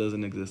that God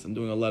doesn't exist. I'm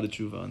doing a lot of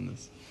tshuva on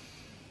this.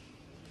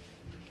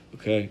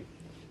 Okay?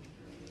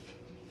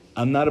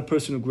 I'm not a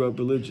person who grew up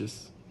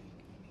religious.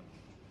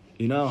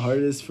 You know how hard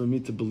it is for me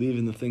to believe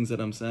in the things that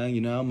I'm saying? You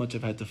know how much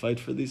I've had to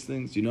fight for these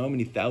things? You know how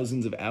many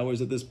thousands of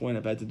hours at this point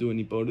I've had to do a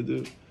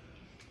hibodedut?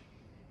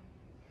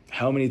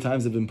 How many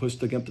times I've been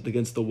pushed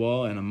against the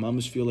wall and I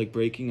mamish feel like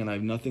breaking and I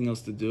have nothing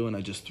else to do and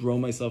I just throw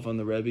myself on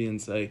the Rebbe and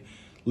say,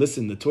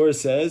 listen, the Torah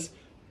says,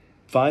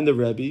 find the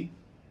Rebbe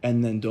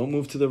and then don't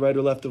move to the right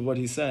or left of what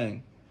he's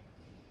saying.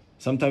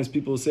 Sometimes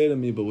people will say to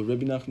me, but what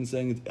Rabbi Nachman is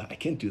saying, I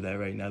can't do that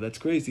right now. That's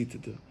crazy to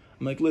do.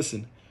 I'm like,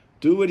 listen,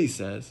 do what he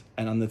says,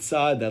 and on the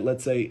side that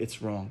let's say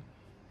it's wrong.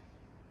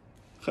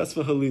 Chas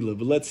v'chalila,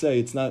 but let's say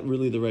it's not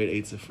really the right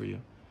eitzah for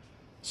you.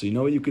 So you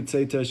know what you could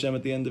say to Hashem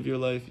at the end of your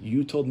life?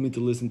 You told me to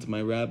listen to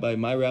my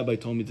rabbi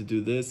told me to do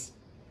this.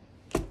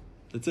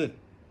 That's it.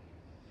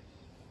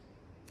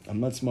 I'm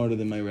not smarter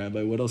than my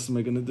rabbi. What else am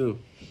I going to do?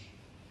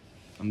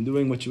 I'm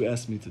doing what you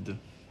asked me to do.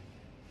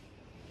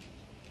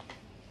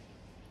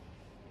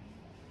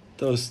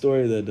 Tell a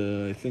story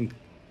that I think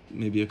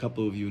maybe a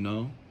couple of you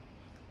know.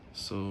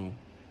 So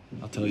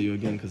I'll tell you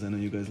again because I know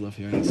you guys love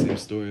hearing the same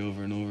story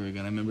over and over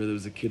again. I remember there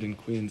was a kid in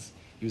Queens.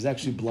 He was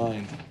actually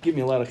blind. Give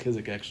me a lot of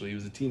chizuk, actually. He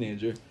was a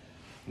teenager.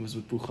 He was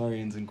with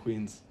Bukharians in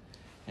Queens.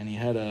 And he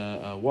had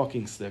a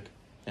walking stick.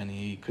 And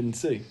he couldn't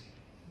see.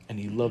 And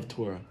he loved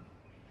Torah.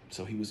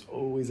 So he was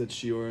always at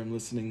shiurim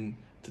listening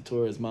to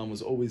Torah. His mom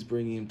was always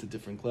bringing him to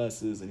different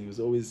classes. And he was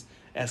always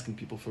asking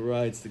people for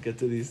rides to get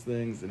to these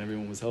things. And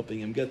everyone was helping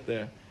him get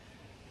there.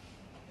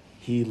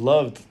 He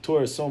loved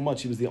Torah so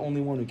much, he was the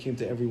only one who came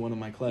to every one of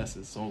my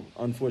classes. So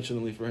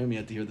unfortunately for him, he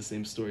had to hear the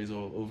same stories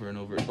all over and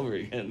over and over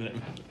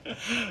again.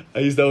 I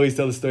used to always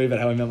tell the story about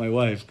how I met my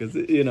wife, because,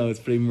 it's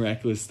a pretty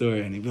miraculous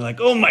story. And he'd be like,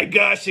 oh my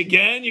gosh,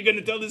 again? You're going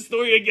to tell this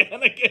story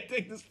again? I can't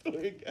take this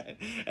story again.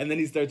 And then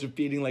he starts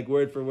repeating like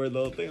word for word the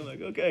whole thing. I'm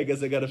like, okay, I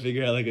guess I got to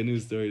figure out like a new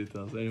story to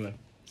tell. So anyway,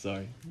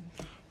 sorry.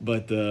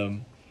 But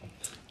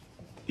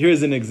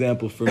here's an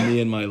example for me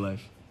in my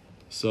life.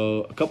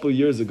 So a couple of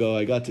years ago,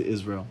 I got to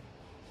Israel.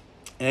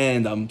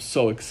 And I'm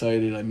so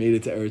excited. I made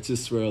it to Eretz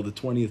Yisrael, the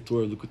 20th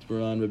Torah of Likutei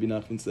Moharan. Rabbi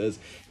Nachman says,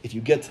 if you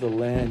get to the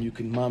land, you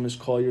can mamish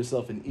call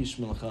yourself an ish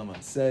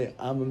melachama. Say,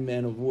 I'm a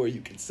man of war. You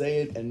can say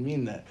it and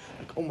mean that.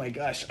 Like, oh my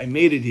gosh, I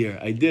made it here.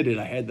 I did it.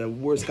 I had the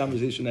worst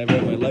conversation I ever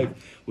had in my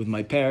life with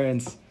my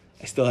parents.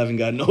 I still haven't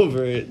gotten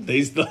over it.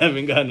 They still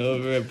haven't gotten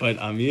over it, but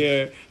I'm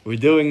here. We're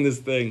doing this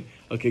thing.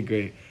 Okay,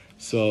 great.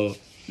 So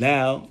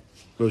now,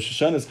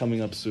 Rosh Hashanah is coming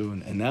up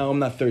soon, and now I'm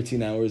not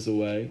 13 hours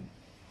away.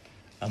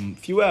 I'm a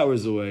few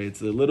hours away. It's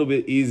a little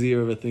bit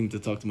easier of a thing to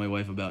talk to my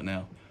wife about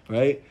now,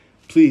 right?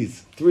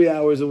 Please, 3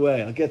 hours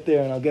away. I'll get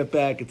there and I'll get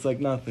back. It's like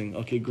nothing.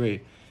 Okay,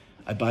 great.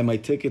 I buy my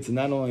tickets, and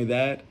not only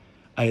that,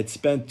 I had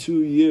spent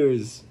 2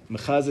 years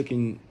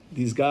mechaziking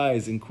these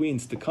guys in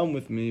Queens to come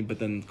with me, but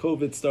then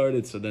COVID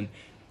started, so then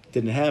it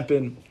didn't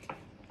happen.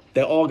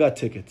 They all got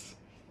tickets.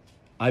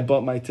 I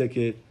bought my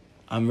ticket.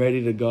 I'm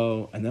ready to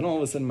go. And then all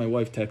of a sudden my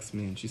wife texts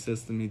me and she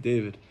says to me,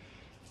 David,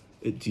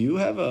 do you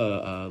have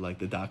like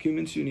the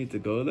documents you need to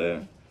go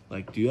there?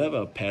 Like, do you have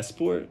a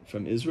passport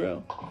from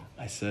Israel?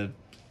 I said,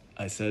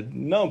 I said,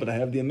 no, but I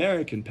have the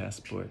American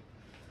passport.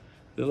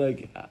 They're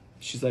like,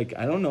 she's like,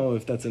 I don't know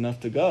if that's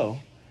enough to go.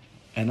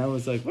 And I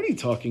was like, what are you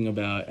talking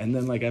about? And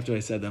then like after I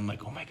said that, I'm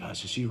like, oh my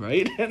gosh, is she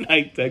right? And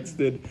I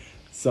texted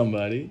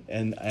somebody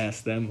and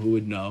asked them who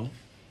would know.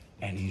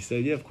 And he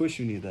said, yeah, of course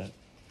you need that.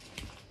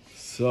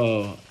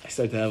 So I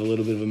started to have a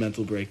little bit of a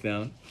mental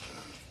breakdown.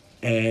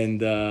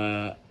 And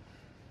then,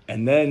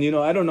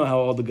 I don't know how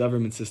all the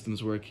government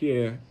systems work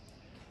here.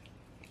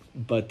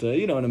 But,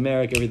 in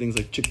America, everything's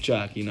like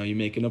chick-chock. You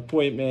make an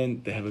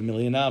appointment. They have a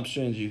million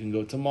options. You can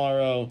go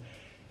tomorrow.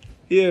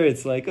 Here,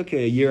 it's like,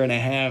 okay, a year and a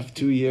half,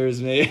 2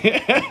 years,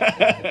 maybe.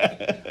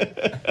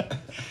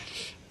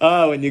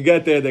 When you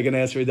get there, they're going to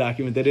ask for a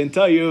document they didn't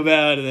tell you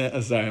about.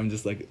 And sorry, I'm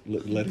just like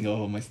letting go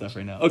of all my stuff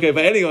right now. Okay,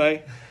 but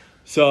anyway,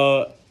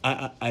 so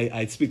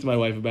I speak to my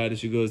wife about it.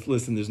 She goes,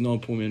 listen, there's no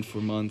appointment for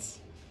months.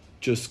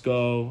 Just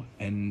go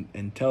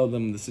and tell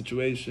them the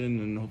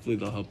situation, and hopefully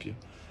they'll help you.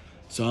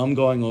 So I'm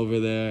going over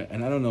there,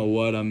 and I don't know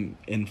what I'm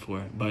in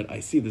for, but I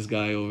see this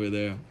guy over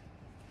there.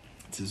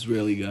 It's an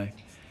Israeli guy.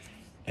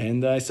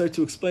 And I start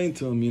to explain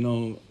to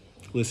him,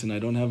 listen, I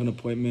don't have an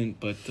appointment,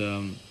 but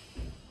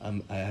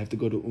I have to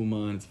go to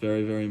Uman. It's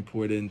very, very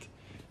important.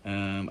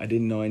 I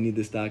didn't know I need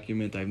this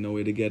document. I have no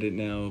way to get it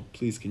now.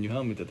 Please, can you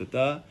help me?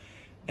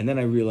 And then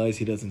I realized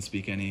he doesn't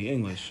speak any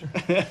English.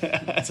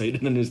 So he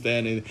didn't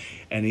understand it.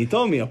 And he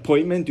told me,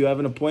 appointment? Do you have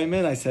an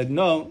appointment? I said,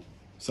 no.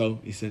 So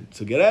he said,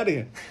 so get out of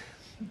here.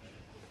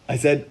 I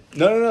said,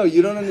 no,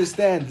 you don't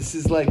understand. This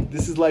is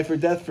life or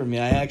death for me.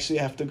 I actually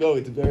have to go.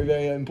 It's very,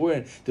 very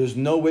important. There's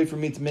no way for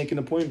me to make an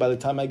appointment by the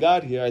time I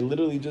got here. I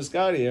literally just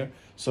got here.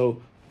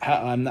 So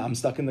I'm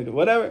stuck in the,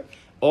 whatever.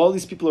 All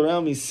these people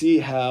around me see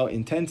how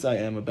intense I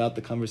am about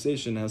the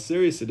conversation, how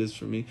serious it is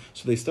for me.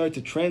 So they start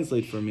to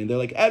translate for me. They're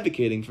like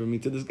advocating for me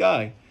to this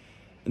guy.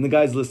 And the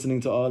guy's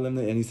listening to all of them.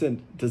 And he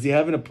said, does he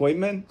have an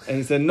appointment? And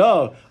he said,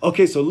 no.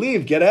 Okay, so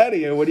leave. Get out of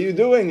here. What are you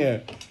doing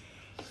here?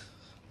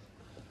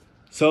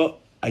 So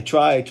I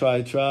try,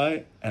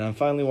 and I'm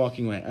finally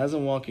walking away. As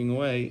I'm walking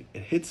away,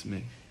 it hits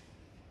me.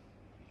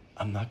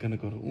 I'm not going to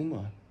go to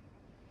Uman.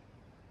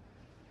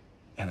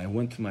 And I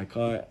went to my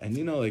car, and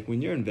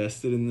when you're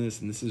invested in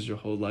this, and this is your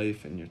whole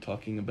life, and you're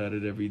talking about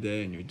it every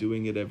day, and you're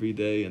doing it every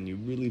day, and you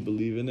really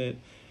believe in it,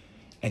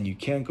 and you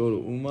can't go to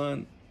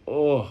Uman,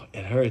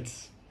 it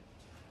hurts.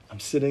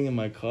 I'm sitting in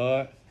my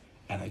car,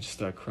 and I just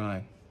start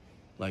crying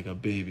like a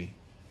baby.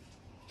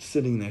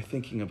 Sitting there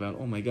thinking about,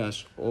 oh my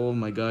gosh, all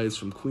my guys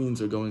from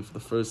Queens are going for the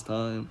first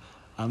time.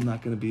 I'm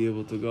not going to be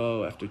able to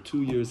go. After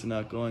 2 years of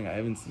not going, I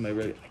haven't seen my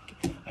ready.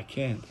 I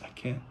can't.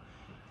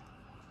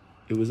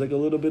 It was like a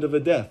little bit of a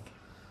death.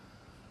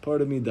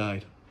 Part of me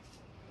died.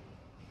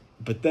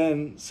 But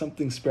then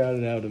something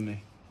sprouted out of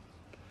me.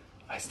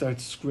 I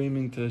start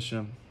screaming to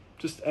Hashem,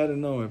 just out of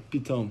nowhere,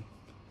 pitom.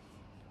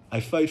 I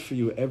fight for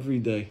you every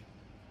day.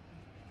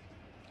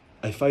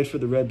 I fight for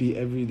the Rebbe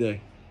every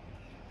day.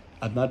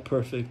 I'm not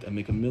perfect. I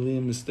make a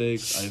million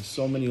mistakes. I have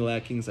so many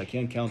lackings. I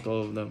can't count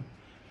all of them.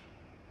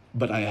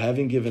 But I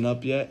haven't given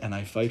up yet, and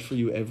I fight for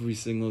you every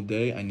single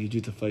day. I need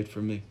you to fight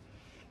for me.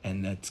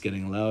 And that's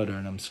getting louder,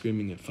 and I'm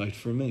screaming it, fight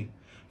for me.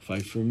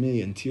 Fight for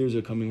me. And tears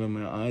are coming from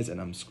my eyes,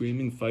 and I'm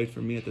screaming, fight for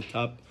me at the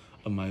top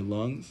of my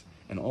lungs.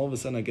 And all of a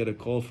sudden, I get a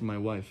call from my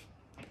wife.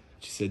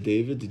 She said,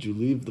 David, did you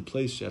leave the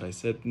place yet? I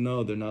said,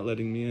 no, they're not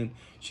letting me in.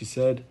 She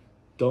said,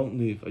 don't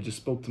leave. I just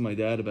spoke to my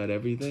dad about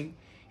everything.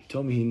 He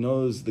told me he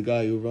knows the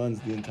guy who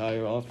runs the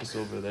entire office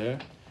over there.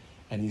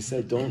 And he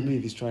said, don't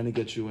leave. He's trying to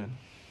get you in.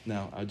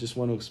 Now, I just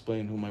want to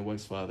explain who my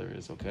wife's father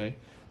is, okay?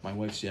 My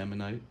wife's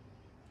Yemenite.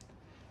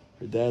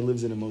 Her dad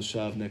lives in a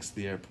moshav next to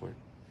the airport.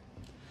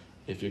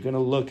 If you're going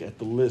to look at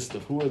the list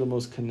of who are the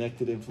most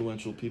connected,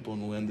 influential people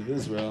in the land of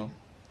Israel,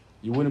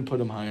 you wouldn't put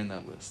him high on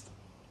that list,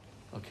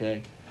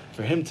 okay?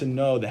 For him to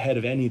know the head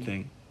of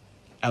anything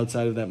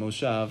outside of that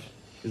moshav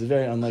is a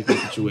very unlikely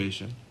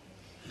situation.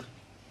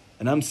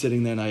 And I'm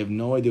sitting there and I have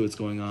no idea what's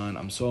going on.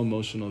 I'm so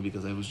emotional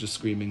because I was just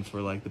screaming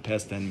for like the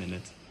past 10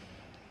 minutes.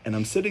 And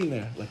I'm sitting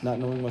there like not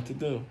knowing what to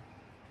do.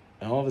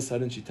 And all of a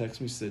sudden she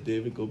texts me, she said,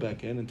 David, go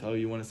back in and tell her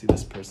you want to see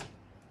this person.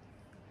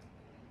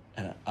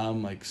 And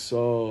I'm I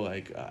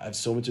have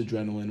so much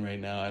adrenaline right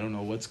now. I don't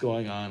know what's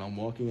going on. I'm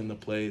walking in the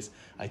place.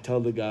 I tell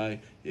the guy,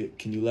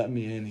 can you let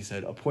me in? He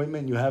said,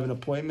 appointment? You have an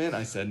appointment?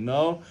 I said,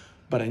 no,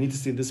 but I need to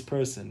see this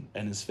person.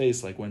 And his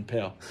face like went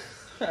pale.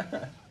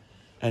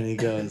 And he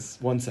goes,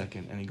 1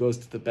 second. And he goes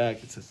to the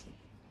back. It says,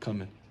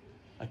 come in.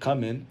 I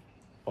come in.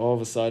 All of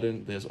a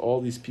sudden, there's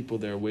all these people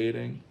there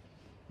waiting.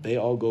 They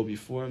all go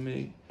before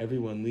me.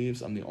 Everyone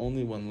leaves. I'm the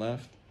only one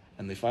left.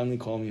 And they finally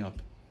call me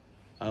up.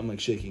 I'm like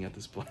shaking at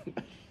this point.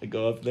 I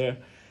go up there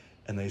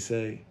and they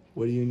say,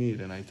 what do you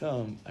need? And I tell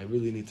them, I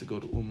really need to go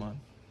to Uman.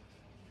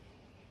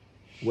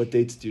 What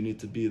dates do you need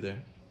to be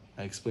there?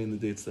 I explain the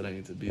dates that I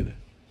need to be there.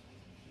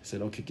 I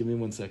said, okay, give me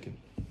 1 second.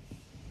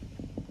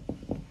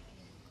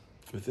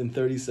 Within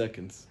 30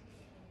 seconds,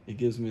 he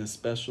gives me a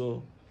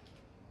special,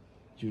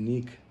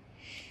 unique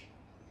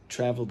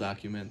travel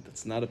document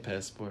that's not a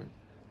passport,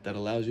 that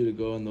allows you to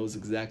go on those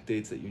exact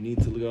dates that you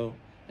need to go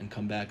and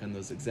come back on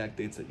those exact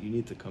dates that you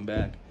need to come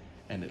back.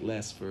 and it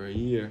lasts for a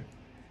year.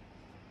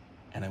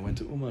 And I went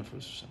to Uman for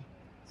Rosh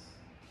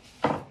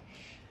Hashanah.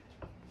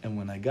 And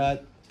when I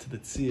got to the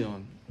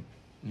Tzion,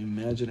 you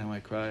imagine how I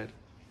cried?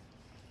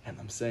 And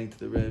I'm saying to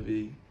the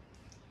Rebbe,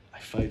 I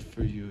fight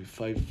for you, you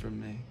fight for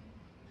me.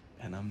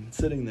 And I'm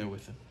sitting there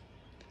with him.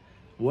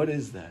 What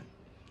is that?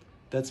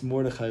 That's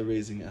Mordechai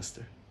raising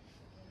Esther.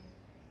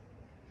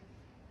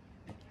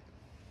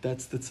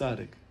 That's the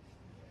tzaddik.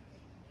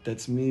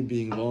 That's me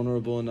being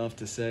vulnerable enough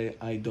to say,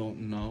 I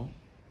don't know.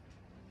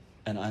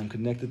 And I'm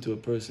connected to a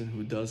person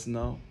who does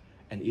know.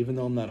 And even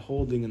though I'm not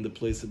holding in the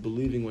place of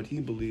believing what he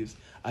believes,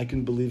 I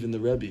can believe in the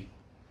Rebbe.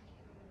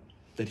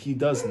 That he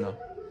does know.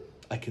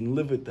 I can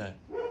live with that.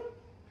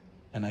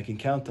 And I can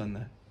count on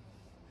that.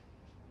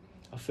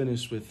 I'll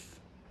finish with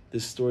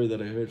this story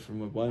that I heard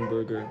from a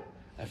Weinberger.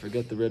 I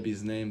forget the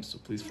Rebbe's name, so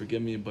please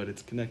forgive me, but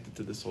it's connected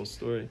to this whole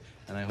story.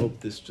 And I hope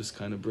this just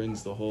kind of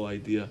brings the whole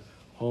idea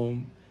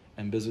home.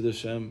 And Bezrat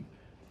Hashem,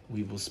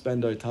 we will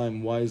spend our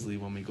time wisely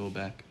when we go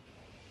back.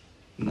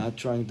 Not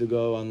trying to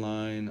go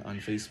online, on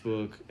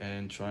Facebook,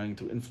 and trying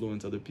to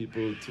influence other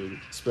people to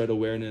spread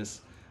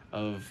awareness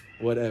of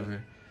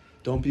whatever.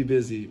 Don't be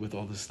busy with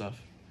all this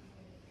stuff.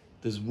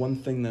 There's one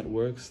thing that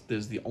works.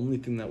 There's the only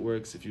thing that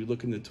works. If you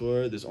look in the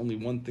Torah, there's only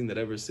one thing that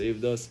ever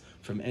saved us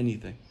from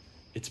anything.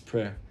 It's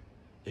prayer.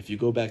 If you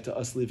go back to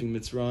us leaving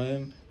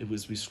Mitzrayim, it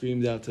was we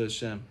screamed out to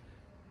Hashem.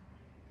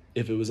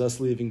 If it was us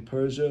leaving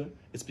Persia,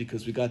 it's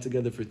because we got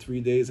together for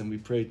 3 days and we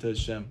prayed to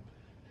Hashem.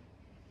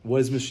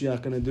 What is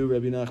Mashiach going to do?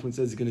 Rabbi Nachman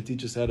says he's going to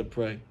teach us how to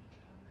pray.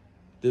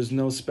 There's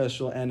no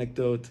special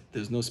anecdote.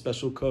 There's no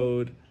special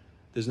code.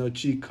 There's no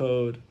cheat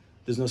code.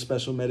 There's no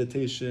special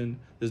meditation.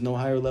 There's no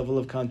higher level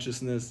of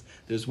consciousness.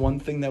 There's one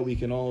thing that we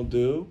can all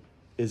do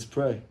is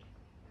pray.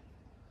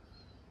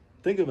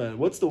 Think about it.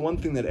 What's the one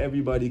thing that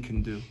everybody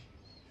can do?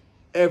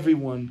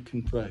 Everyone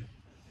can pray.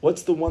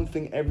 What's the one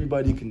thing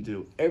everybody can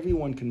do?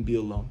 Everyone can be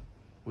alone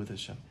with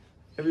Hashem.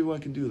 Everyone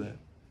can do that.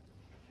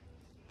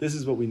 This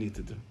is what we need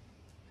to do.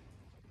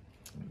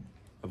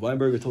 Rav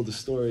Weinberger told a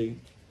story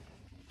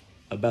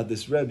about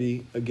this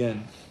Rebbe.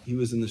 Again, he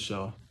was in the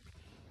Shoah.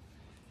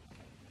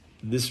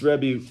 This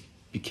Rebbe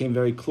became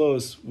very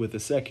close with a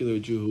secular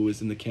Jew who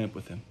was in the camp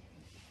with him.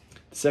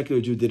 The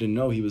secular Jew didn't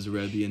know he was a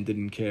Rebbe and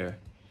didn't care.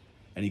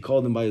 And he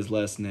called him by his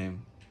last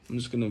name. I'm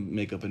just going to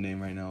make up a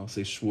name right now. I'll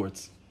say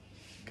Schwartz.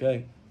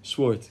 Okay?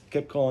 Schwartz.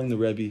 Kept calling the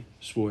Rebbe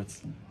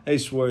Schwartz. Hey,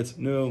 Schwartz.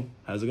 No.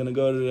 How's it going to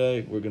go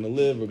today? We're going to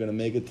live. We're going to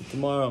make it to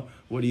tomorrow.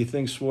 What do you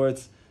think,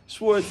 Schwartz?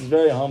 Schwartz is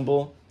very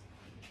humble.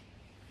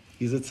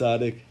 He's a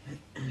tzaddik.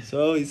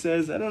 So he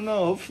says, I don't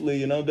know.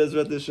 Hopefully,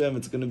 Bezrat Hashem,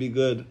 it's going to be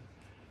good.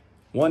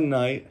 One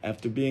night,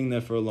 after being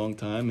there for a long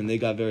time, and they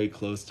got very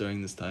close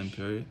during this time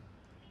period,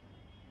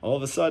 all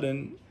of a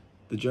sudden,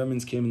 the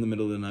Germans came in the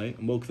middle of the night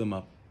and woke them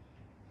up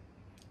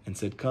and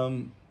said,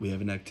 come, we have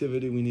an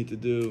activity we need to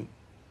do.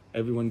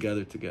 Everyone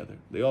gathered together.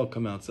 They all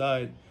come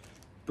outside,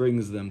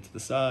 brings them to the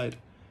side,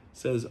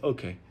 says,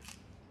 okay,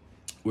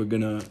 we're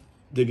going to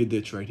dig a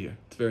ditch right here.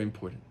 It's very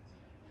important.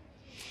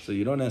 So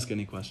you don't ask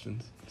any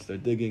questions.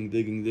 Start digging.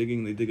 They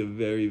dig a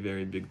very,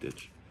 very big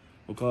ditch.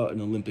 We'll call it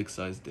an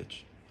Olympic-sized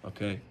ditch,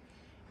 okay?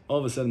 All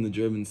of a sudden, the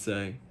Germans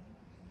say,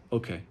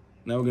 okay,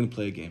 now we're going to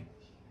play a game.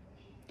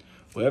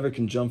 Whoever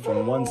can jump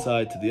from one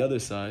side to the other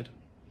side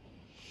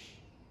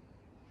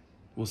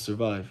will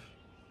survive.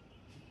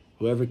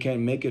 Whoever can't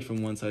make it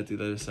from one side to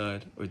the other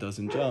side or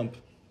doesn't jump,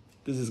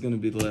 this is going to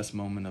be the last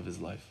moment of his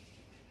life.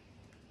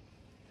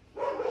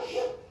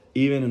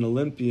 Even an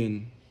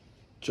Olympian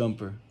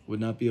jumper would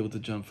not be able to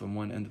jump from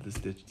one end of this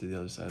ditch to the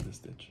other side of this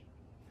ditch.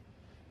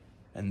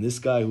 And this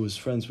guy who was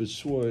friends with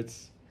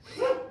Schwartz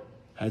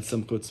had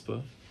some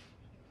chutzpah,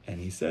 and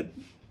he said,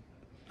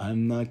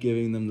 I'm not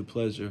giving them the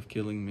pleasure of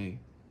killing me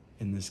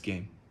in this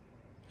game.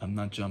 I'm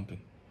not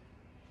jumping.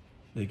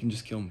 They can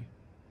just kill me.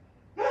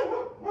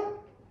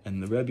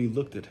 And the Rebbe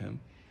looked at him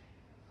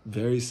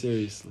very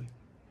seriously,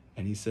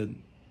 and he said,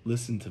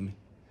 listen to me.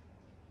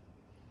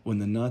 When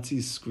the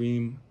Nazis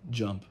scream,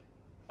 jump,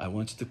 I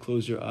want you to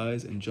close your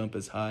eyes and jump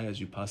as high as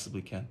you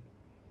possibly can.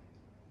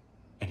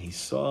 And he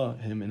saw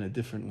him in a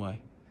different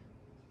way.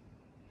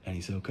 And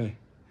he said, okay.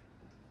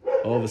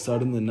 All of a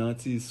sudden, the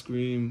Nazis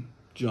scream,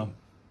 jump.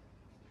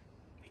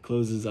 He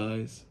closes his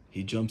eyes.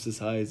 He jumps as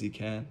high as he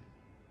can.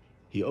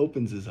 He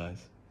opens his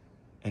eyes.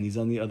 And he's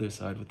on the other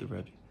side with the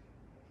Rebbe.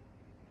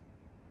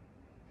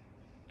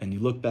 And you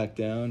look back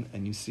down,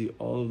 and you see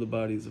all of the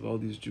bodies of all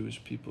these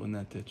Jewish people in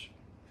that ditch.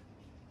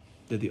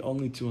 They're the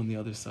only two on the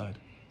other side.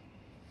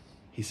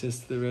 He says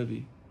to the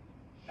Rebbe,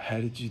 how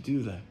did you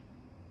do that?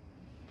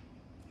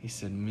 He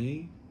said,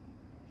 me?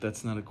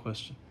 That's not a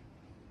question.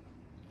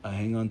 I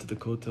hang on to the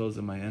coattails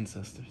of my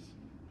ancestors.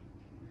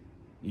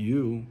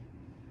 You,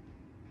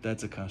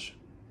 that's a kasha.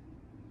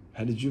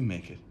 How did you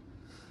make it?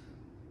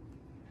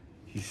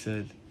 He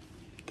said,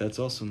 that's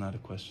also not a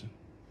question.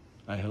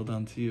 I held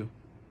on to you.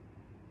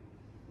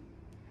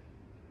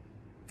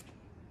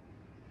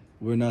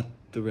 We're not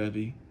the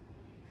Rebbe,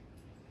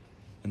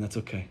 and that's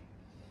okay.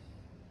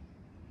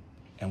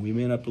 And we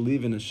may not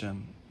believe in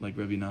Hashem like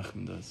Rabbi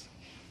Nachman does.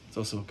 It's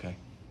also okay.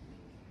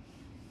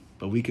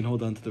 But we can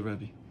hold on to the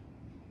Rebbe.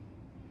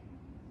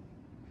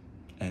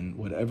 And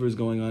whatever is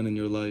going on in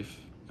your life,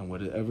 and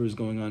whatever is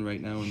going on right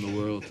now in the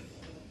world,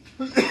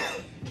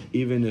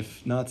 even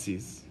if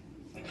Nazis,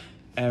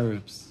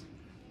 Arabs,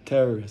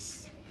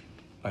 terrorists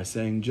are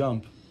saying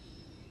jump,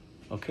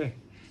 okay,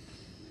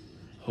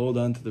 hold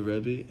on to the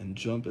Rebbe and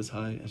jump as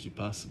high as you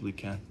possibly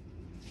can.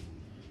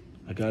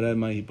 I got out of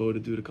my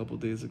Hibbodah dude a couple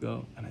days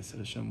ago, and I said,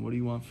 Hashem, what do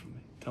you want from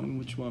me? Tell me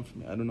what you want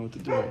from me. I don't know what to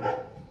do right now.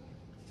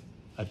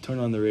 I turn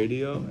on the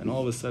radio, and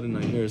all of a sudden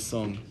I hear a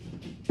song.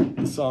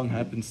 The song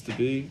happens to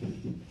be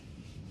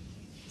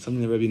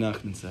something that Rabbi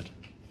Nachman said.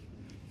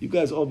 You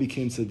guys all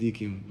became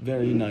tzaddikim.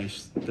 Very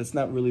nice. That's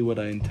not really what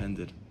I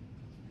intended.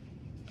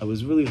 I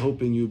was really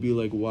hoping you'd be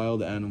like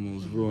wild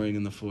animals roaring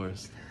in the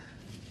forest.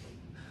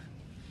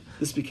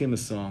 This became a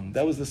song.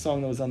 That was the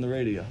song that was on the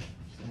radio.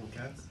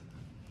 Cats?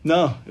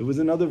 No, it was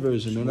another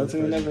version. No,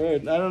 nothing I never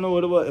heard. I don't know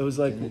what it was. It was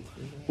like,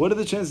 what are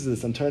the chances of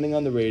this? I'm turning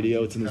on the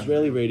radio. It's an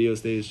Israeli radio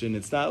station.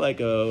 It's not like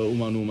a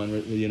Uman,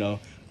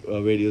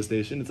 a radio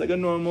station. It's like a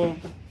normal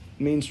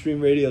mainstream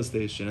radio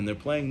station, and they're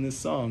playing this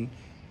song,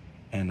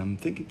 and I'm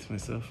thinking to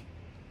myself,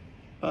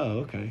 oh,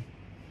 okay.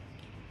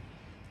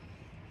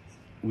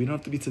 We don't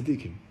have to be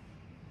tzaddikim.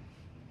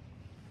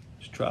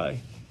 Just try.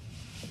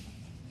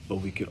 But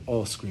we could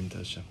all scream to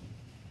Hashem.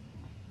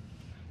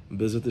 And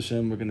Bezrat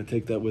Hashem, we're going to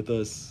take that with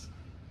us.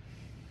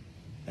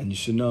 And you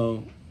should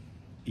know,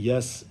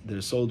 yes,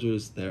 they're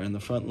soldiers, they're in the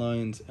front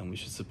lines, and we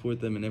should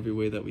support them in every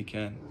way that we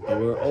can. But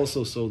we're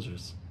also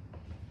soldiers.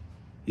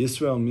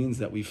 Yisrael means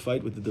that we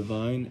fight with the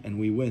divine and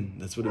we win.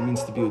 That's what it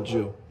means to be a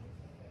Jew.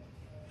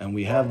 And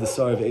we have the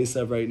Sar of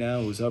Esav right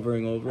now who's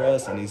hovering over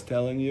us, and he's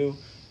telling you,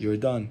 you're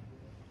done.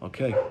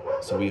 Okay,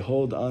 so we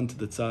hold on to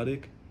the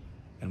tzaddik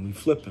and we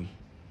flip him.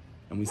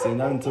 And we say,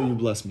 not until you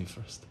bless me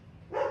first.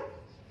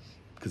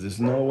 Because there's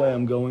no way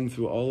I'm going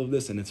through all of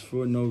this, and it's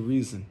for no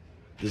reason.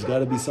 There's got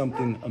to be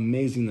something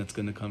amazing that's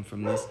going to come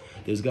from this.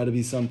 There's got to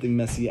be something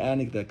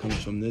messianic that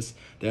comes from this.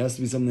 There has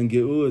to be something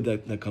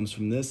Geula that comes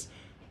from this.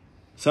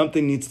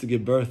 Something needs to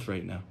give birth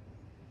right now.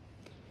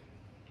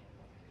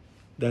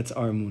 That's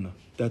our Emunah.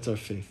 That's our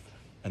faith.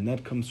 And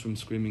that comes from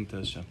screaming to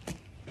Hashem.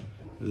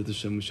 With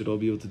Hashem, we should all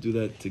be able to do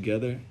that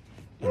together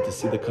and to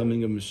see the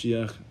coming of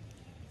Mashiach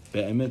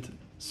be'emet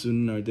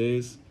soon in our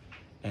days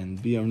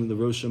and be on the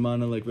Rosh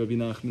Hashanah like Rabbi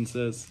Nachman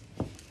says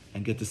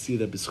and get to see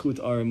that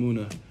b'schut our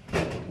Emunah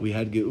we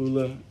had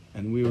Geula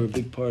and we were a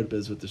big part,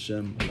 Bezrat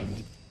Hashem,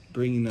 of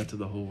bringing that to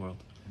the whole world.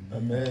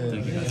 Amen.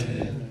 Thank you guys.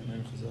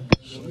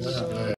 Amen.